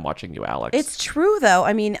 Cassie, and I'm watching you, Alex. It's true though.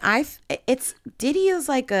 I mean, Diddy is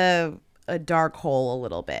like a dark hole a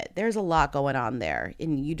little bit. There's a lot going on there,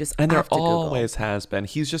 and you just And there have to Google. always has been.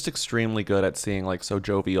 He's just extremely good at seeing like so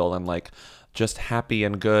jovial and like just happy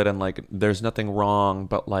and good and like there's nothing wrong,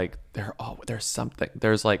 but like there's something.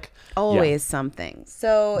 There's like Always something.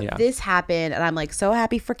 So Yeah. this happened, and I'm like so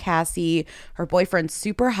happy for Cassie. Her boyfriend's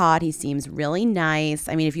super hot. He seems really nice.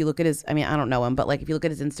 I mean, if you look at I don't know him, but like if you look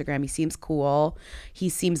at his Instagram, he seems cool. He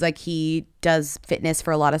seems like he does fitness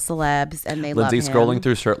for a lot of celebs, and they Lindsay love him. scrolling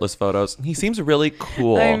through shirtless photos. He seems really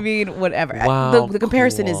cool. I mean, whatever. Wow, The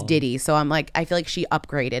comparison is cool. Diddy, so I'm like, I feel like she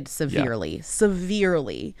upgraded severely.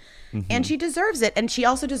 Mm-hmm. And she deserves it. And she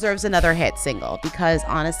also deserves another hit single because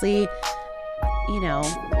honestly, you know,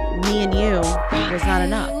 me and you, there's not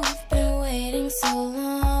enough. You've been waiting so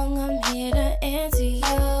long, I'm here to answer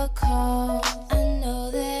your call. I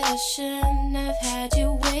know that I shouldn't have had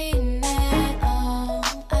you waiting at all.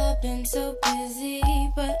 I've been so busy,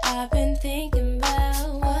 but I've been thinking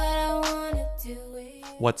about what I want to do with you.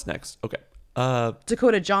 What's next? Okay.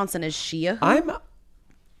 Dakota Johnson, is she a who?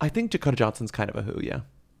 I think Dakota Johnson's kind of a who, yeah.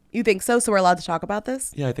 You think so? So we're allowed to talk about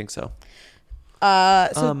this? Yeah, I think so.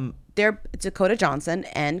 They're Dakota Johnson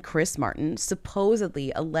and Chris Martin,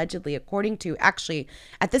 supposedly, allegedly, according to, actually,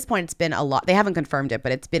 at this point, it's been a lot. They haven't confirmed it,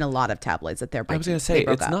 but it's been a lot of tabloids that they're breaking. I was going to say,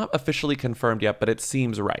 it's not officially confirmed yet, but it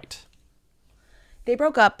seems right. They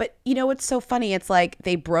broke up, but you know what's so funny? It's like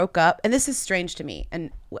they broke up, and this is strange to me,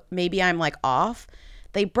 and maybe I'm like off.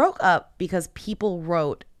 They broke up because people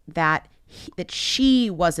wrote that that she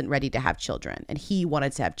wasn't ready to have children, and he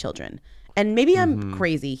wanted to have children. And maybe I'm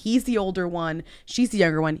crazy. He's the older one. She's the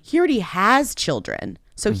younger one. He already has children.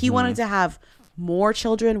 So he wanted to have more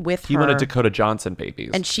children with He her. wanted Dakota Johnson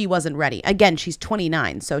babies. And she wasn't ready. Again, she's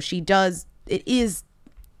 29. So she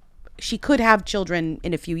could have children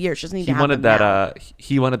in a few years. She doesn't need he to have wanted them that now.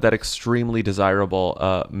 he wanted that extremely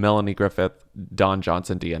desirable Melanie Griffith, Don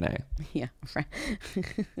Johnson DNA. Yeah. Right.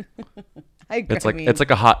 I mean,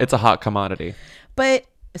 It's a hot commodity. But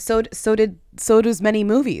so does many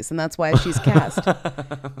movies, and that's why she's cast.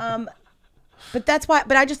 But that's why.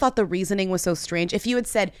 But I just thought the reasoning was so strange. If you had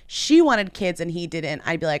said she wanted kids and he didn't,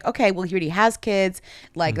 I'd be like, okay, well, he already has kids.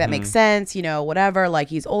 Like that makes sense, you know, whatever. Like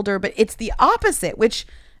he's older, but it's the opposite. Which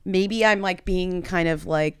maybe I'm like being kind of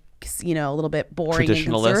like, you know, a little bit boring and Traditionalist?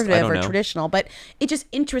 I conservative don't or know. traditional. But it just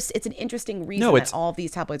It's an interesting reason No, that all of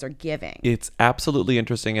these tabloids are giving. It's absolutely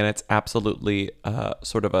interesting, and it's absolutely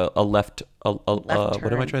sort of a left what am I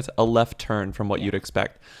turn. trying to say? A left turn from what you'd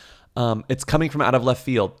expect. It's coming from out of left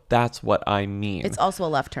field. That's what I mean. It's also a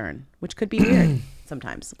left turn, which could be weird.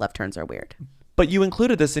 Sometimes left turns are weird. But you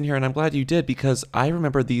included this in here, and I'm glad you did, because I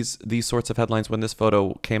remember these sorts of headlines when this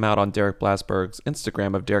photo came out on Derek Blasberg's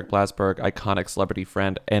Instagram of Derek Blasberg, iconic celebrity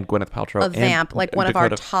friend, and Gwyneth Paltrow. A vamp, like one of our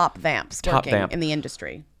top vamps working vamp. in the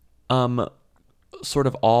industry. Sort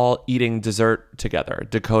of all eating dessert together,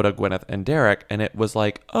 Dakota, Gwyneth, and Derek. And it was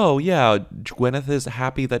like, oh yeah, Gwyneth is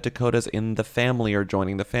happy that Dakota's in the family or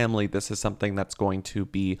joining the family. This is something that's going to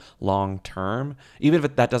be long term, even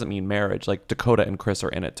if that doesn't mean marriage. Like Dakota and Chris are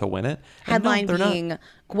in it to win it. And Headline no, they're being, not.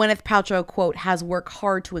 Gwyneth Paltrow, quote, has worked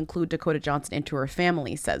hard to include Dakota Johnson into her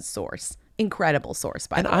family, says source. Incredible source,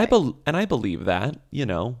 by the way. And I believe that, you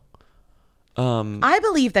know. I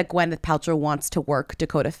believe that Gwyneth Paltrow wants to work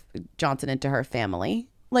Dakota Johnson into her family.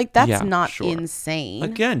 Like, that's not insane.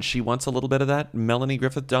 Again, she wants a little bit of that Melanie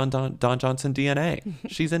Griffith, Don Johnson DNA.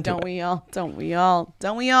 She's into Don't it. we all? Don't we all?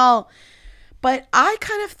 Don't we all? But I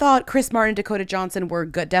kind of thought Chris Martin, Dakota Johnson were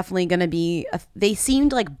definitely going to be. They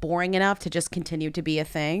seemed like boring enough to just continue to be a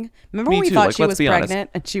thing. Remember Me when we too. thought Like, she let's was be honest. pregnant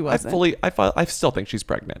and she wasn't? I still think she's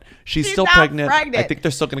pregnant. She's still not pregnant. pregnant. I think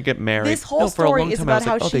they're still going to get married. This whole No, for a story long is time I about was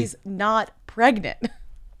how like, oh, she's not pregnant.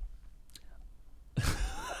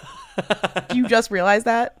 You just realized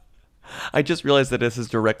that? I just realized that this is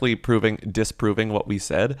directly disproving what we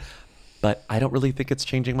said, but I don't really think it's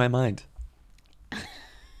changing my mind.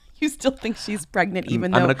 You still think she's pregnant,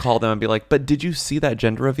 even though I'm going to call them and be like, but did you see that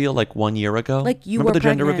gender reveal like 1 year ago? like you Remember were the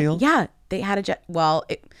pregnant. gender reveal? Yeah, they had a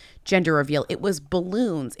gender reveal. It was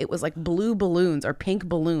balloons. It was like blue balloons or pink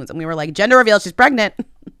balloons, and we were like, gender reveal, she's pregnant.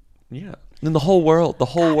 Yeah. And the whole world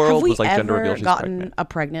Have we was like gender ever reveal, she's gotten pregnant. a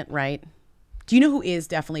pregnant right? Do you know who is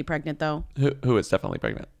definitely pregnant though? Who is definitely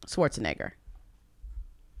pregnant? Schwarzenegger.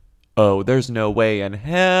 Oh, there's no way in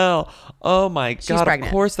hell. Oh my God. pregnant.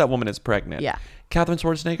 Of course that woman is pregnant. Yeah. Catherine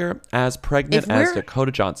Schwarzenegger as pregnant If as we're-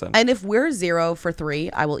 Dakota Johnson. And if we're 0 for 3,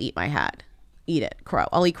 I will eat my hat. Eat it, crow.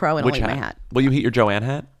 I'll eat crow and Which I'll eat hat? my hat. Will you eat your Joanne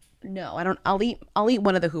hat? No, I don't. I'll eat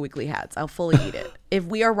one of the Who Weekly hats. I'll fully eat it. If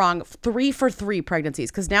we are wrong, 3 for 3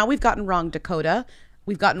 pregnancies, because now we've gotten wrong Dakota,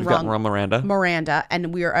 we've gotten wrong Miranda,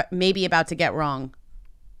 and we're maybe about to get wrong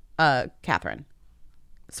Catherine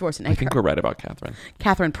Schwarzenegger. I think we're right about Catherine.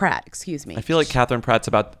 Catherine Pratt, excuse me. I feel like Catherine Pratt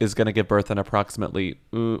is going to give birth in approximately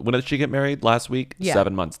when did she get married? Last week? Yeah.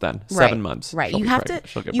 7 months then. Right. 7 months. Right. She'll You be have pregnant.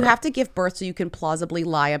 She'll to give you birth. have to give birth so you can plausibly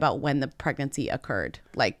lie about when the pregnancy occurred.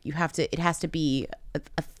 Like you have to. It has to be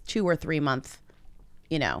a 2 or 3 month,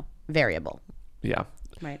 variable. Yeah.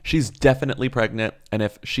 Right. She's definitely pregnant. And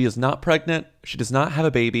if she is not pregnant, she does not have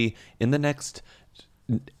a baby in the next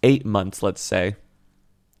 8 months, let's say,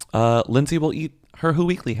 Lindsay will eat her Who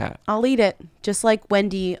Weekly hat. I'll eat it, just like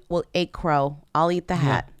Wendy will eat crow. I'll eat the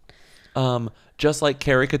hat. Just like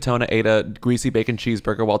Carrie Katona ate a greasy bacon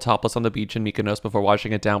cheeseburger while topless on the beach in Mykonos before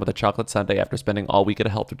washing it down with a chocolate sundae after spending all week at a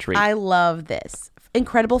health retreat. I love this.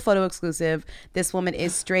 Incredible photo exclusive. This woman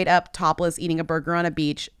is straight up topless eating a burger on a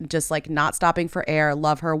beach, just like not stopping for air.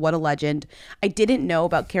 Love her. What a legend. I didn't know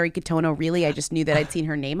about Carrie Katona, really. I just knew that I'd seen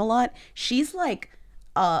her name a lot. She's like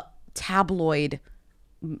a tabloid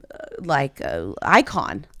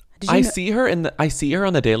icon. I see her on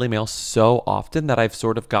the Daily Mail so often that I've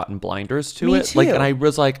sort of gotten blinders to Me it. too. Like, and I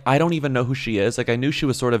was like, I don't even know who she is. Like, I knew she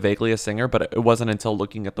was sort of vaguely a singer, but it wasn't until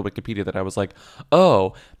looking at the Wikipedia that I was like,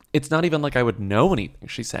 oh, it's not even like I would know anything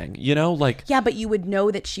she sang. Like, Yeah, but you would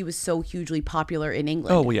know that she was so hugely popular in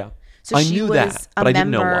England. oh well, yeah. So I she knew was that, but a I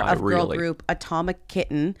didn't know member why. of girl Really, group Atomic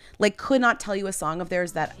Kitten. Like, could not tell you a song of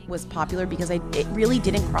theirs that was popular because it really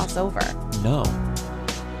didn't cross over. no.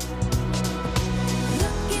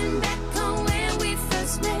 Looking back on when we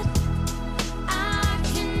first met, I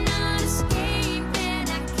cannot escape and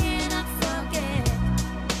I cannot forget.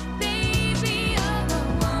 Baby, you're the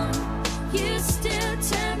one. You still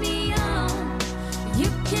turn me on. You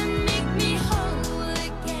can make me whole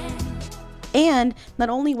again. And not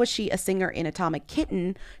only was she a singer in Atomic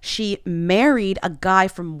Kitten, she married a guy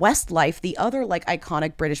from Westlife, the other like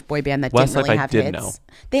iconic British boy band that didn't Westlife, really I have did hits. know.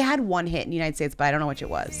 They had one hit in the United States, but I don't know which it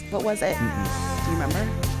was. What was it? Do you remember?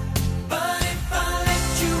 But if I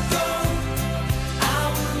let you go,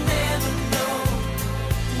 I will never know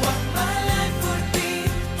what my life would be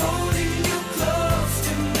holding you close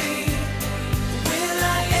to me. Will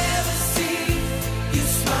I ever see you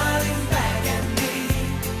smiling back at me?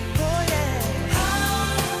 Oh yeah.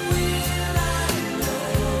 How will I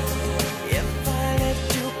know if I let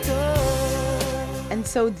you go? And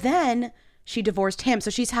so then she divorced him. So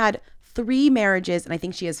she's had 3 marriages and I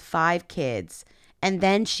think she has 5 kids. And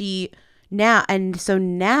then she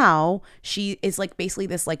Now she is like basically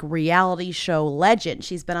this like reality show legend.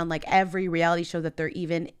 She's been on like every reality show that there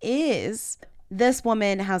even is. This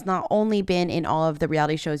woman has not only been in all of the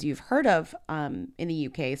reality shows you've heard of in the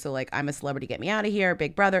UK, so like I'm a Celebrity, Get Me Out of Here,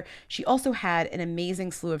 Big Brother. She also had an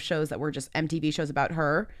amazing slew of shows that were just MTV shows about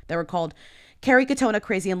her that were called Carrie Katona,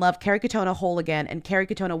 Crazy in Love, Carrie Katona, Whole Again, and Carrie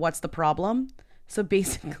Katona, What's the Problem? So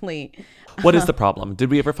basically... What is the problem? Did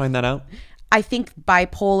we ever find that out? I think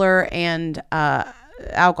bipolar and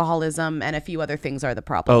alcoholism and a few other things are the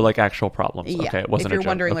problem. Oh, like actual problems. Yeah. Okay, it wasn't if you're a joke.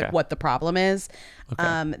 wondering Okay. like what the problem is,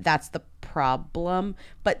 that's the problem.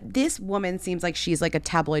 But this woman seems like she's like a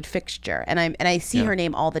tabloid fixture, and I see her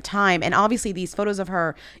name all the time. And obviously, these photos of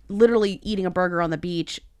her literally eating a burger on the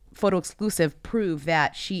beach, photo exclusive, prove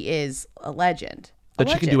that she is a legend. That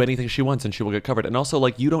she can do anything she wants and she will get covered. And also,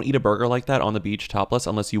 like, you don't eat a burger like that on the beach topless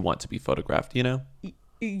unless you want to be photographed, you know?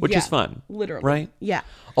 Which is fun. Literally. Right? Yeah.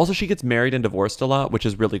 Also, she gets married and divorced a lot, which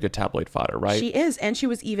is really good tabloid fodder, right? She is. And she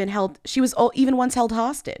was even even once held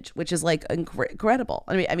hostage, which is like incredible.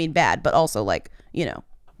 I mean, bad, but also like, you know.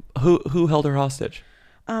 Who held her hostage?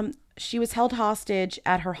 She was held hostage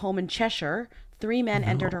at her home in Cheshire. 3 men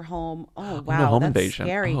entered her home. Oh wow, no, home that's invasion.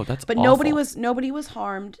 scary. Oh, that's but awful. nobody was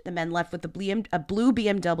harmed. The men left with a blue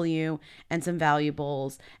BMW and some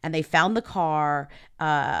valuables, and they found the car.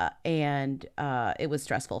 And it was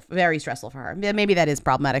stressful, very stressful for her. Maybe that is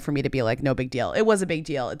problematic for me to be like, no big deal. It was a big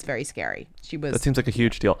deal. It's very scary. She was. That seems like a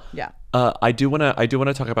huge deal. Yeah. I do want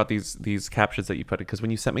to talk about these captions that you put in, because when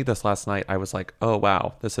you sent me this last night, I was like, oh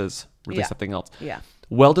wow, this is really something else. Yeah.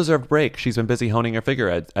 Well-deserved break. She's been busy honing her figure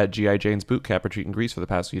at G.I. Jane's boot camp retreat in Greece for the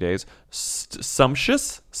past few days.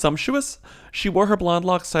 Sumptuous? She wore her blonde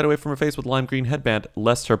locks tied away from her face with a lime green headband,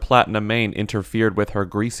 lest her platinum mane interfered with her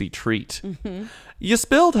greasy treat. Mm-hmm. You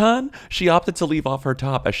spilled, hon. She opted to leave off her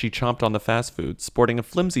top as she chomped on the fast food, sporting a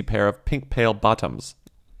flimsy pair of pink pale bottoms.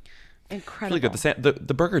 Incredible. Really good.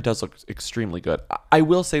 The burger does look extremely good. I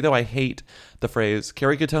will say, though, I hate the phrase,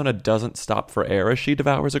 Carrie Katona doesn't stop for air as she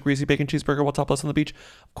devours a greasy bacon cheeseburger while topless on the beach.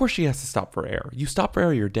 Of course she has to stop for air. You stop for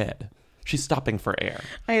air, you're dead. She's stopping for air.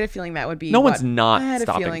 I had a feeling that would be one's not I had a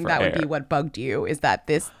stopping feeling for that would air. be what bugged you, is that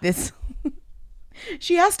this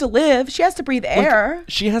she has to live. She has to breathe air.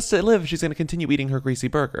 She has to live. She's going to continue eating her greasy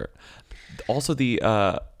burger. Also,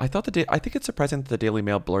 I think it's surprising that the Daily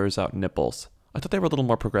Mail blurs out nipples. I thought they were a little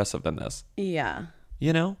more progressive than this. Yeah.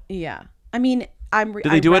 You know? Yeah. I mean, Do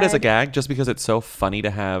they do it as a gag just because it's so funny to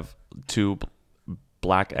have two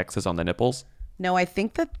black X's on the nipples? No, I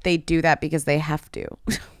think that they do that because they have to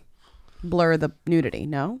blur the nudity.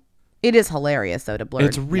 No, it is hilarious though to blur.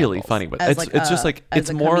 It's really nipples funny, but as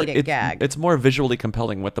it's more comedic gag. It's more visually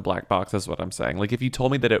compelling with the black box. Is what I'm saying. Like if you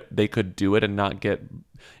told me that they could do it and not get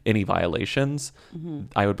any violations,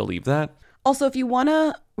 I would believe that. Also, if you want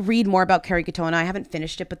to read more about Carrie Katona, I haven't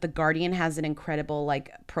finished it, but The Guardian has an incredible like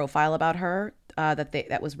profile about her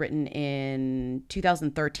that was written in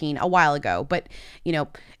 2013, a while ago. But you know,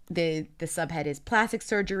 the subhead is plastic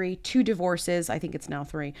surgery, 2 divorces, I think it's now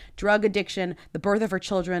 3, drug addiction, the birth of her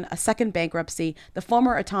children, a second bankruptcy. The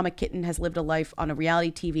former atomic kitten has lived a life on a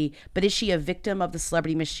reality TV, but is she a victim of the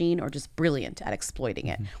celebrity machine or just brilliant at exploiting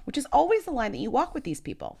it? Which is always the line that you walk with these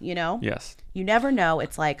people. You know? Yes. You never know.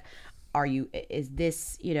 It's like, is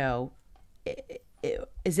this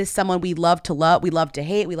someone we love to love, we love to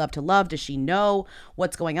hate, we love to love? Does she know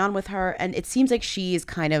what's going on with her? And it seems like she is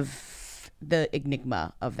kind of the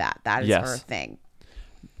enigma of that is her thing.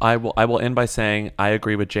 I will end by saying I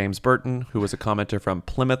agree with James Burton, who was a commenter from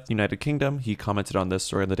Plymouth, United Kingdom. He commented on this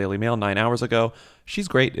story in the Daily Mail 9 hours ago. She's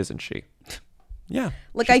great, isn't she? Yeah.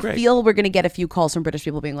 Like, I feel we're going to get a few calls from British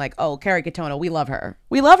people being like, oh, Carrie Katona, we love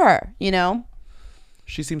her, you know?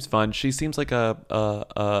 She seems fun. She seems like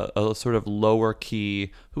a sort of lower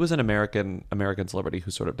key. Who is an American celebrity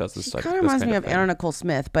who sort of does this stuff? Kind of reminds me of Anna Nicole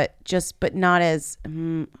Smith, but not as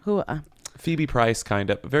Phoebe Price, kind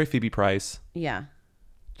of very Phoebe Price. Yeah.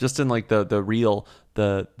 Just in like the real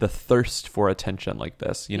the thirst for attention like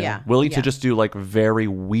this, you know, Yeah. willing to just do like very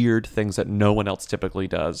weird things that no one else typically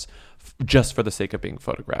does, just for the sake of being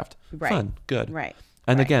photographed. Right. Fun, good. Right.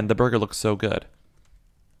 And again, the burger looks so good.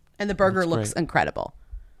 And the burger looks incredible.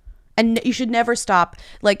 And you should never stop,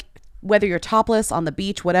 like, whether you're topless on the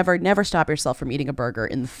beach, whatever, never stop yourself from eating a burger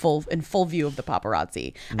in full view of the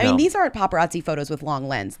paparazzi. I mean, these aren't paparazzi photos with long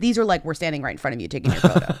lens. These are like, we're standing right in front of you taking your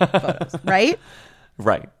photos, right?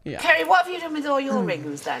 Right. Yeah. Kerry, what have you done with all your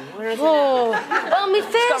rings then? Where are they Oh, now? well, my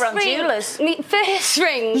got her first own ring. jewellers. My first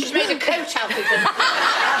ring. She's made a coat out of them.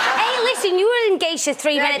 Hey, listen, you were engaged to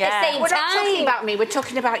 3 men at the same We're time. not talking about me. We're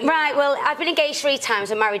talking about you. Right, well, I've been engaged 3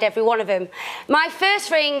 times and married every one of them. My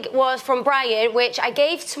first ring was from Brian, which I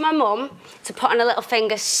gave to my mum to put on a little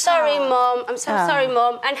finger. Sorry, Mum. I'm so sorry,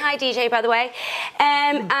 Mum. And hi, DJ, by the way.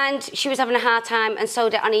 And she was having a hard time and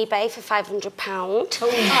sold it on eBay for £500.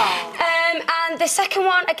 And the second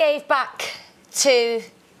one I gave back to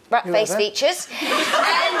Rat Face Features.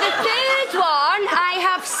 And the third one I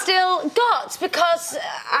have still got because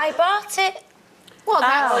I bought it. Well,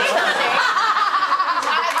 that's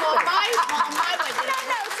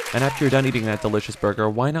And after you're done eating that delicious burger,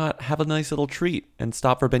 why not have a nice little treat and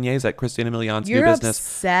stop for beignets at Christina Milian's You're new business,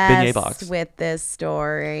 Beignet obsessed Box. with this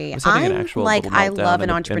story. I was having an I'm actual like, little I meltdown love an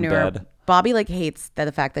in entrepreneur. bed. Bobby like hates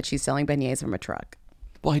the fact that she's selling beignets from a truck.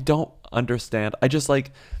 Well, I don't understand. I just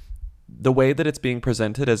like the way that it's being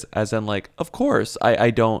presented as in like, of course,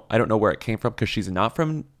 I don't know where it came from because she's not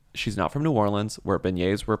from New Orleans where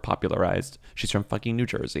beignets were popularized. She's from fucking New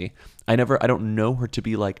Jersey. I don't know her to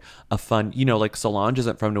be like a fun, like Solange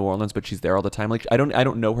isn't from New Orleans, but she's there all the time. Like I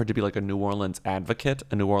don't know her to be like a New Orleans advocate,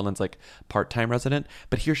 a New Orleans like part-time resident.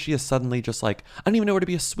 But here she is suddenly just like, I don't even know her to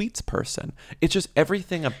be a sweets person. It's just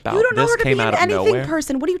everything about You don't know this her to came be out an of anything nowhere.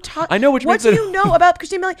 person. What are you talking? I know, which what makes do it- you know about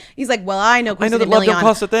Christina Milian? He's like, well, I know I know Christina that love don't Milian.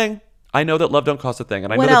 cost a thing. I know that love don't cost a thing,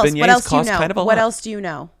 and I What know else? that What beignets else do you cost know? kind of a What lot. else do you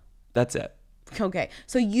know? That's it. Okay,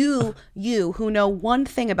 so you who know one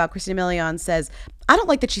thing about Christina Milian says, I don't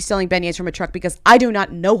like that she's selling beignets from a truck because I do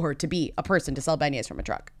not know her to be a person to sell beignets from a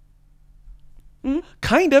truck.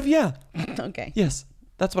 Kind of, yeah. Okay. Yes,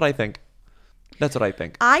 that's what I think. That's what I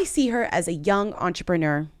think. I see her as a young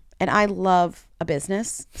entrepreneur, and I love a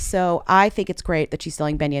business, so I think it's great that she's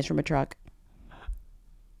selling beignets from a truck.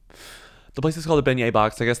 The place is called a Beignet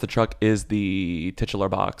Box. I guess the truck is the titular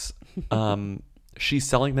box. She's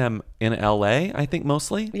selling them in LA, I think,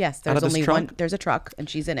 mostly. Yes, out there's of this only truck. one. There's a truck, and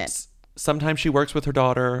she's in it. Sometimes she works with her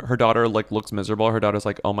daughter. Her daughter like looks miserable. Her daughter's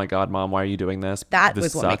like, "Oh my God, Mom, why are you doing this?" That This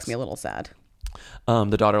was what makes sucks." me a little sad.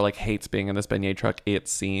 The daughter like hates being in this beignet truck, it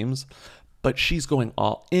seems. But she's going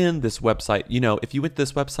all in this website. If you went to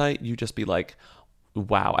this website, you just be like,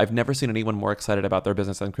 wow, I've never seen anyone more excited about their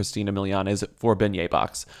business than Christina Milian is for Beignet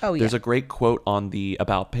Box. Oh, yeah. There's a great quote on the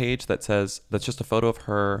About page that says, that's just a photo of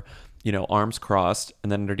her, arms crossed.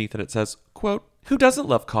 And then underneath it says, quote, "Who doesn't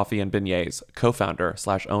love coffee and beignets?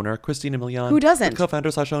 Co-founder/owner Christina Milian. Who doesn't?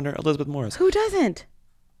 Co-founder/owner Elizabeth Morris. Who doesn't?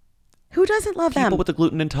 Who doesn't love People them? with a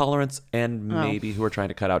gluten intolerance and maybe who are trying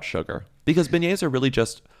to cut out sugar. Because beignets are really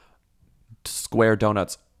just square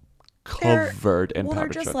donuts covered in Well, powdered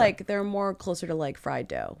they're just sugar. like, they're more closer to like fried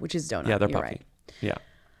dough, which is donut. Yeah, they're You're puffy. right. Yeah.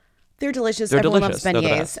 They're delicious. They're Everyone delicious. loves They're the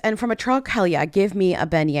beignets. best. And from a truck, hell yeah. Give me a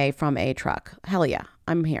beignet from a truck. Hell yeah.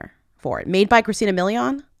 I'm here for it. Made by Christina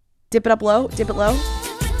Milian. Dip it up low. Dip it low.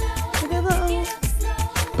 Dip it low.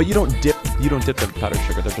 But you don't dip them in powdered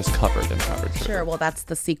sugar. They're just covered in powdered sugar. Sure. Well, that's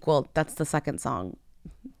the sequel. That's the second song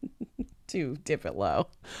to Dip It Low.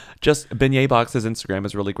 Just Beignet Box's Instagram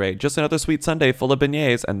is really great. Just another sweet Sunday full of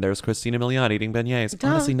beignets, and there's Christina Milian eating beignets. Duh.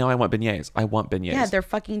 Honestly, now I want beignets. I want beignets. Yeah, they're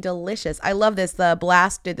fucking delicious. I love this. The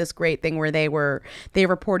Blast did this great thing where they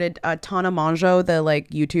reported Tana Mongeau, the like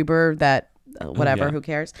YouTuber that whatever, yeah. who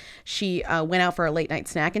cares? She went out for a late night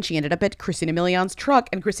snack and she ended up at Christina Milian's truck,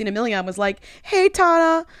 and Christina Milian was like, "Hey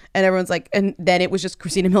Tana," and everyone's like, and then it was just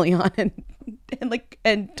Christina Milian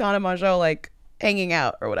and Tana Mongeau like hanging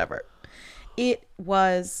out or whatever. It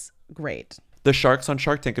was great. The sharks on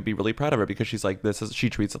Shark Tank could be really proud of her because she's like, she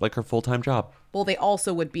treats it like her full-time job. Well, they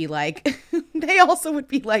also would be like,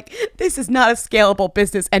 this is not a scalable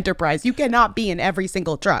business enterprise. You cannot be in every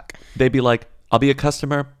single truck. They'd be like, I'll be a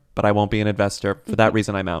customer, but I won't be an investor. For that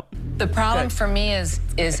reason, I'm out. The problem for me is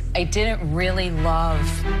I didn't really love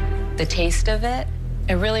the taste of it.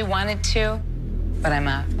 I really wanted to, but I'm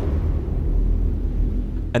out.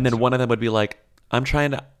 And then one of them would be like, I'm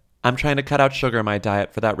trying to cut out sugar in my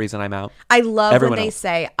diet. For that reason, I'm out. I love Everyone when they else.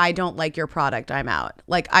 say, I don't like your product, I'm out.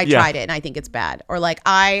 Like, I Yeah. tried it and I think it's bad. Or like,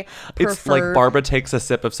 I prefer... It's like Barbara takes a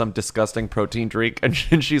sip of some disgusting protein drink and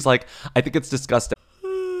she's like, I think it's disgusting.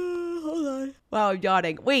 Hold on. Wow, I'm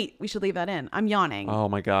yawning. Wait, we should leave that in. I'm yawning. Oh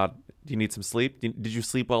my God. Do you need some sleep? Did you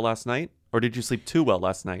sleep well last night? Or did you sleep too well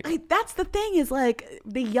last night? That's the thing is like,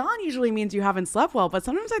 the yawn usually means you haven't slept well, but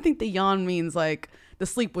sometimes I think the yawn means like the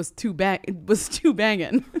sleep was too banging.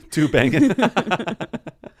 Too banging?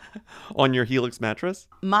 On your Helix mattress?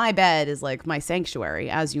 My bed is like my sanctuary,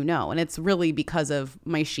 as you know, and it's really because of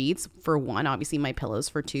my sheets for one, obviously my pillows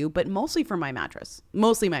for two, but mostly for my mattress.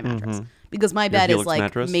 Mostly my mattress. Because my bed is Helix like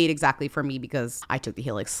mattress? made exactly for me because I took the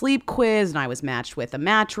Helix sleep quiz and I was matched with a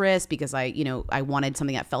mattress because I wanted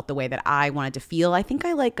something that felt the way that I wanted to feel. I think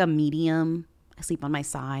I like a medium I sleep on my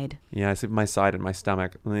side. Yeah, I sleep on my side and my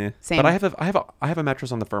stomach. Same. But I have a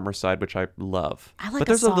mattress on the firmer side, which I love. I like but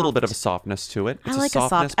there's a little soft. bit of a softness to it. It's I like a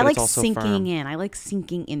softness, I but like it's also sinking firm. in. I like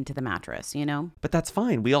sinking into the mattress, you know? But that's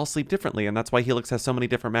fine. We all sleep differently, and that's why Helix has so many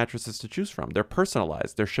different mattresses to choose from. They're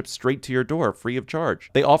personalized. They're shipped straight to your door, free of charge.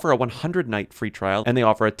 They offer a 100-night free trial, and they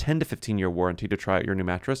offer a 10 to 15-year warranty to try out your new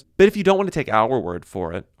mattress. But if you don't want to take our word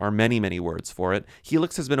for it, our many, many words for it,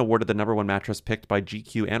 Helix has been awarded the #1 mattress picked by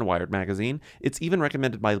GQ and Wired magazine. It's even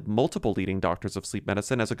recommended by multiple leading doctors of sleep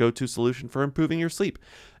medicine as a go-to solution for improving your sleep.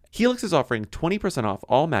 Helix is offering 20% off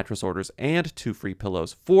all mattress orders and 2 free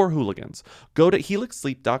pillows for hooligans. Go to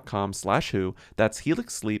helixsleep.com/who. That's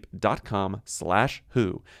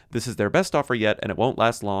helixsleep.com/who. This is their best offer yet, and it won't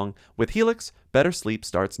last long. With Helix, better sleep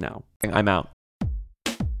starts now. I'm out.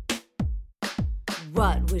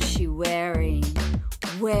 What was she wearing?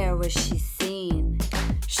 Where was she seen?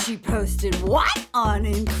 She posted what on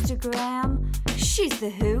Instagram? She's the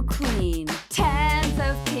Who Queen. Tens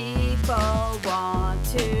of people want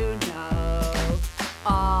to know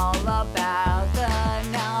all about the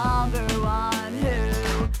 #1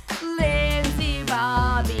 Who. Lindsay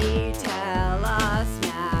Bobby, tell us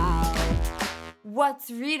now. What's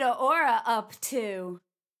Rita Ora up to?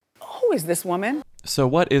 Who is this woman? So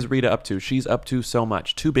what is Rita up to? She's up to so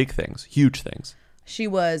much. 2 big things. Huge things. She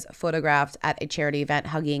was photographed at a charity event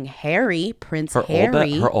hugging Harry, Prince Her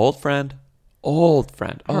Harry. her old friend. Oh,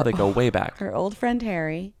 they go way back. Her old friend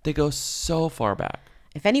Harry. They go so far back.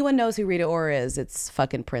 If anyone knows who Rita Ora is, it's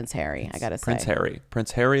fucking Prince Harry, I gotta say.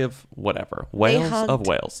 Prince Harry of whatever. Wales of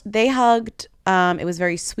Wales. They hugged. It was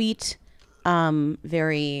very sweet.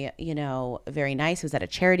 Very, very nice. It was at a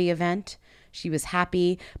charity event. She was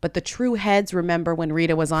happy, but the true heads remember when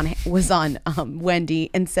Rita was on Wendy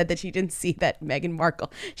and said that she didn't see that Meghan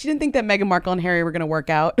Markle. She didn't think that Meghan Markle and Harry were going to work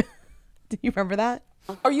out. Do you remember that?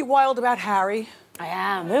 Are you wild about Harry? I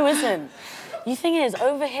am. Who isn't? The thing is,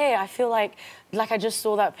 over here, I feel like I just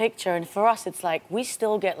saw that picture, and for us, it's like we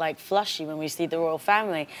still get like flushy when we see the royal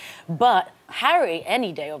family. But Harry,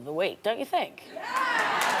 any day of the week, don't you think?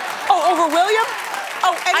 Oh, over William?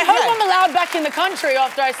 Oh, any I hope day. I'm allowed back in the country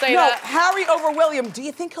after I say that. No, Harry over William. Do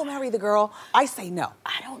you think he'll marry the girl? I say no.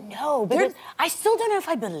 I don't know, because I still don't know if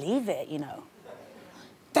I believe it,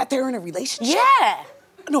 That they're in a relationship? Yeah.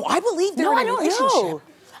 No, I believe they're in a relationship. Know.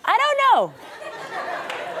 I don't know.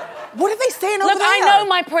 What are they saying over Look, there? I know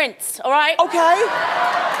my prince, all right? Okay.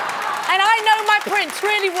 And I know my prince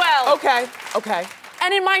really well. Okay.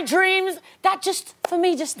 And in my dreams, that just, for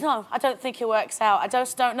me, no. I don't think it works out. I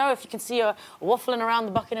just don't know if you can see her waffling around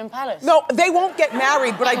the Buckingham Palace. No, they won't get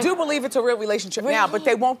married, but I do believe it's a real relationship now, but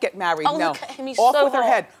they won't get married, Oh, no. look at him, he's Off so with her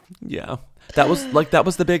hot. head. Yeah.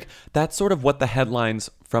 That's sort of what the headlines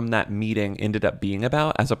from that meeting ended up being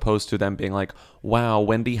about, as opposed to them being like, wow,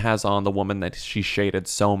 Wendy has on the woman that she shaded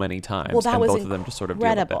so many times. Well, that and was both of them just sort of deal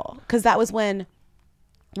with it. incredible. Because that was when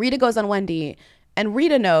Rita goes on Wendy, and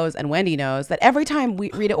Rita knows, and Wendy knows, that every time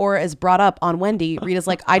Rita Ora is brought up on Wendy, Rita's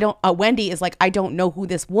like, Wendy is like, I don't know who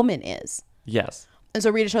this woman is. Yes. And so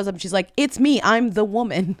Rita shows up and she's like, it's me, I'm the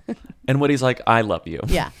woman. And Wendy's like, I love you.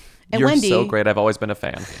 Yeah. And You're Wendy, so great. I've always been a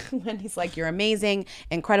fan. Wendy's like, you're amazing,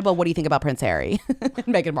 incredible. What do you think about Prince Harry and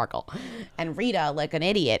Meghan Markle? And Rita, like an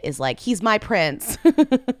idiot, is like, he's my prince.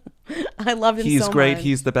 I love him so much. He's great.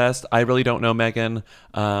 He's the best. I really don't know Meghan,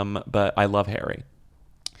 but I love Harry.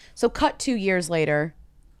 So cut 2 years later,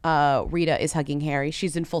 Rita is hugging Harry.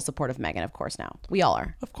 She's in full support of Meghan, of course, now. We all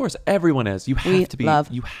are. Of course, everyone is. You have to be on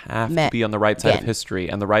the right side of history,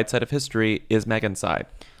 and the right side of history is Meghan's side.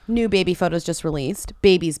 New baby photos just released.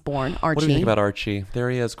 Baby's born, Archie. What do you think about Archie? There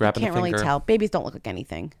he is, grabbing a finger. Can't really tell. Babies don't look like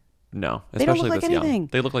anything. No, They don't especially look this like anything. young.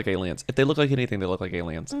 They look like aliens. If they look like anything, they look like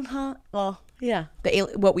aliens. Well, yeah.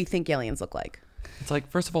 What we think aliens look like. It's like,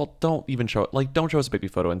 first of all, don't show us a baby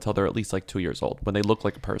photo until they're at least like 2 years old, when they look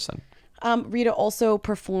like a person. Rita also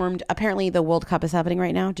performed. Apparently, the World Cup is happening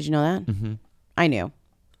right now. Did you know that? Mm-hmm. I knew.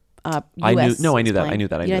 I knew that. Playing. I knew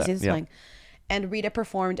that. United States is Yeah. playing. And Rita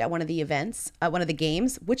performed at one of the events, one of the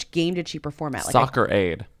games. Which game did she perform at? Soccer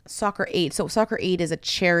Aid. Soccer Aid. So Soccer Aid is a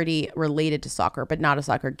charity related to soccer, but not a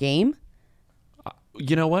soccer game.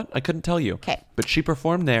 You know what? I couldn't tell you. Okay. But she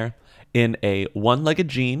performed there in a one-legged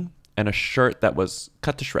jean and a shirt that was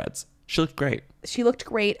cut to shreds. She looked great. She looked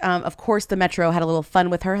great. Of course, the Metro had a little fun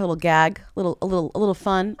with her, a little gag, a little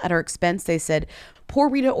fun at her expense. They said, poor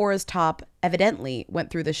Rita Ora's top evidently went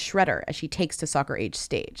through the shredder as she takes to Soccer Age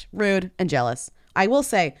stage. Rude and jealous. I will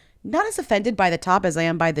say, not as offended by the top as I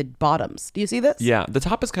am by the bottoms. Do you see this? Yeah, the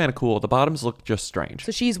top is kind of cool. The bottoms look just strange.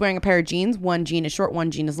 So she's wearing a pair of jeans. One jean is short,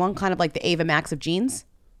 one jean is long, kind of like the Ava Max of jeans.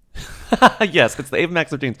 Yes, it's the Ava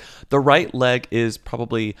Max of jeans. The right leg is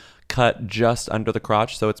probably cut just under the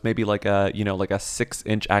crotch, so it's maybe like a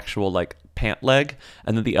 6-inch actual like pant leg,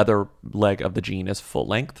 and then the other leg of the jean is full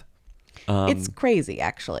length. It's crazy,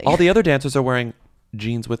 actually. All the other dancers are wearing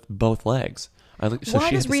jeans with both legs. Why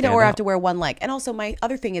does Rita Ora have to wear one leg? And also, my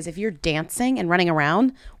other thing is, if you're dancing and running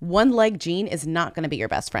around, one leg jean is not going to be your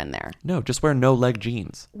best friend there. No, just wear no leg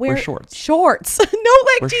jeans. Wear shorts. Shorts. No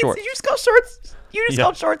leg Wear jeans. shorts. Did you just call shorts? You just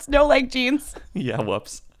called shorts no leg jeans. Yeah,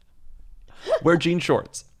 whoops. Wear jean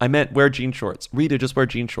shorts. I meant wear jean shorts. Rita, just wear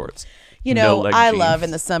jean shorts. You know, No leg I jeans. love in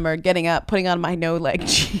the summer getting up, putting on my no leg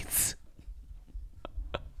jeans.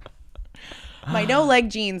 My no leg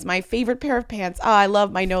jeans, my favorite pair of pants. Oh, I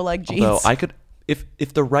love my no leg jeans. Although I could,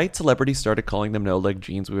 if the right celebrity started calling them no leg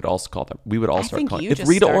jeans, we would also call them. We would all start think calling. you If just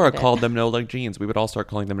Rita Ora started it. called them no leg jeans, we would all start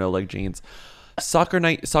calling them no leg jeans. Soccer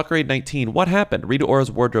Aid 19. What happened? Rita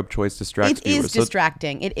Ora's wardrobe choice distracts It viewers. is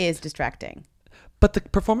distracting. It is distracting. But the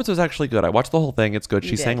performance was actually good. I watched the whole thing. It's good.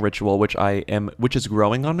 You She sang did. Ritual, which is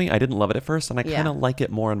growing on me. I didn't love it at first, and I Yeah. kind of like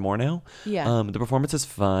it more and more now. Yeah. The performance is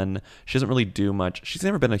fun. She doesn't really do much. She's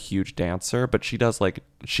never been a huge dancer, but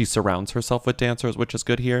she surrounds herself with dancers, which is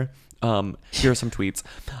good here. Here are some tweets.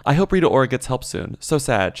 I hope Rita Ora gets help soon. So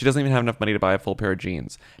sad. She doesn't even have enough money to buy a full pair of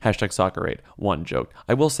jeans. #SoccerAid. One joke.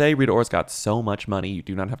 I will say Rita Ora's got so much money, you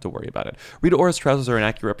do not have to worry about it. Rita Ora's trousers are an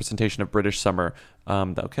accurate representation of British summer.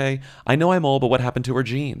 Okay. I know I'm old, but what happened to her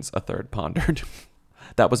jeans? A third pondered.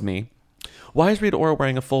 That was me. Why is Rita Ora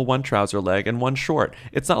wearing a full one trouser leg and one short?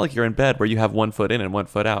 It's not like you're in bed where you have one foot in and one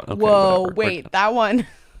foot out. Okay, Whoa, whatever. wait, that one took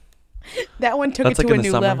That's it like to in a the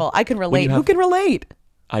new summer, level. I can when you relate. Who have- can relate?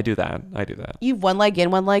 I do that. You've one leg in,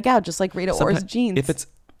 one leg out, just like Rita Ora's Sometimes- jeans.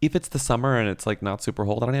 If it's the summer and it's like not super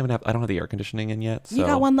cold, I don't have the air conditioning in yet. So. You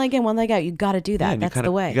got one leg in, one leg out. You got to do that. and you That's kinda-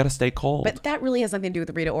 the way. You got to stay cold. But that really has nothing to do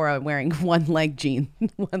with Rita Ora wearing one leg jean,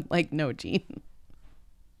 one leg no jean.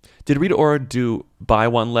 Did Rita Ora do buy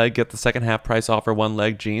one leg, get the second half price offer one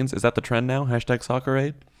leg jeans? Is that the trend now?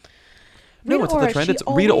 #SoccerAid? No, Rita it's not Ora, the trend. she It's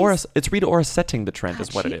Rita Ora. always- It's Rita Ora setting the trend,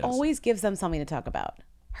 is what She it is. always gives them something to talk about.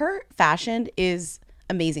 Her fashion is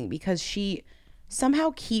amazing because she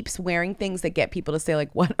somehow keeps wearing things that get people to say like,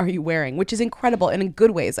 "What are you wearing?" Which is incredible and in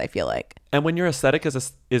good ways. I feel like. And when your aesthetic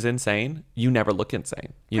is insane, you never look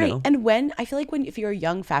insane. You know. And I feel like if you're a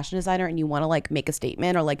young fashion designer and you want to like make a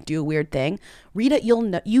statement or like do a weird thing, Rita,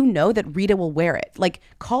 you know that Rita will wear it. Like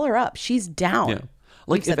call her up, she's down. Yeah.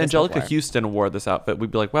 Like if Angelica Houston wore this outfit,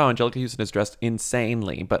 we'd be like, "Wow, Angelica Houston is dressed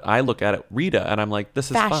insanely." But I look at it, Rita, and I'm like, "This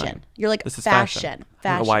is Fashion. fine." You're like, "This is fashion. I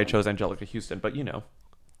don't know why I chose Angelica Houston, but you know.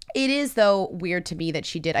 It is though weird to me that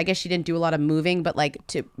she did. I guess she didn't do a lot of moving, but like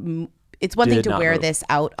it's one thing Did to not wear move. this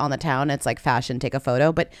out on the town. It's like fashion, take a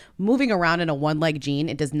photo. But moving around in a one leg jean,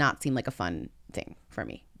 it does not seem like a fun thing for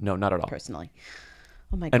me. No, not at all. Personally.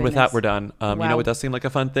 Oh my goodness. And with that, we're done. You Wow. know what does seem like a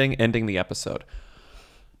fun thing? Ending the episode.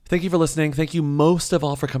 Thank you for listening. Thank you most of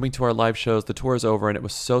all for coming to our live shows. The tour is over and it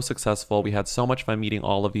was so successful. We had so much fun meeting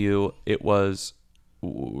all of you. It was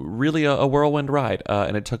really a whirlwind ride.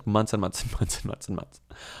 And it took months and months and months and months and months.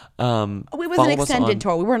 It was follow an us extended on-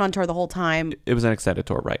 tour. We weren't on tour the whole time. It was an extended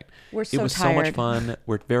tour, right? We're It so was so much tired. fun.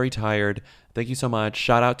 We're very tired. Thank you so much.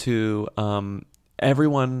 Shout out to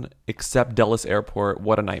everyone except Dulles Airport.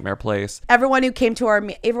 What a nightmare place. Everyone who came to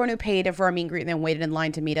everyone who paid for our meet and greet and then waited in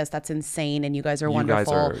line to meet us, that's insane. And you guys are You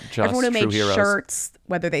wonderful. guys are just Everyone who true made heroes. shirts,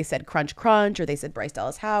 whether they said Crunch Crunch or they said Bryce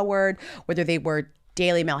Dallas Howard, whether they were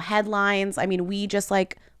Daily Mail headlines. I mean, we just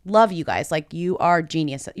like love you guys. Like you are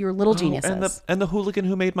geniuses. You're little geniuses. And the hooligan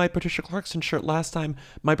who made my Patricia Clarkson shirt last time,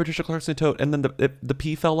 my Patricia Clarkson tote, and then the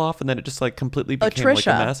P fell off, and then it just like completely became like a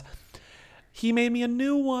Trisha. mess. He made me a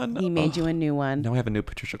new one. He made you a new one. Now I have a new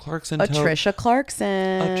Patricia Clarkson A tote. Trisha Clarkson.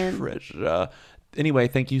 A Trisha. Anyway,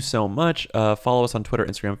 thank you so much. Follow us on Twitter,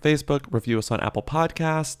 Instagram, Facebook. Review us on Apple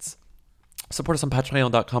Podcasts. Support us on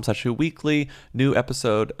patreon.com/whoweekly. New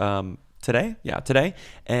episode today. Yeah, today.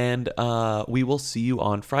 And we will see you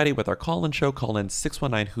on Friday with our call-in show. Call in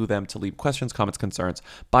 619-WHO-THEM to leave questions, comments, concerns.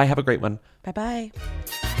 Bye. Have a great one. Bye-bye.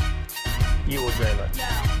 You will dream it.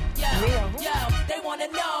 They wanna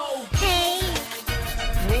know. Hey.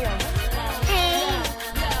 Hey.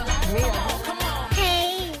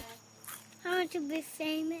 Hey. I want to be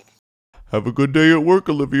famous. Have a good day at work,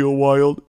 Olivia Wilde.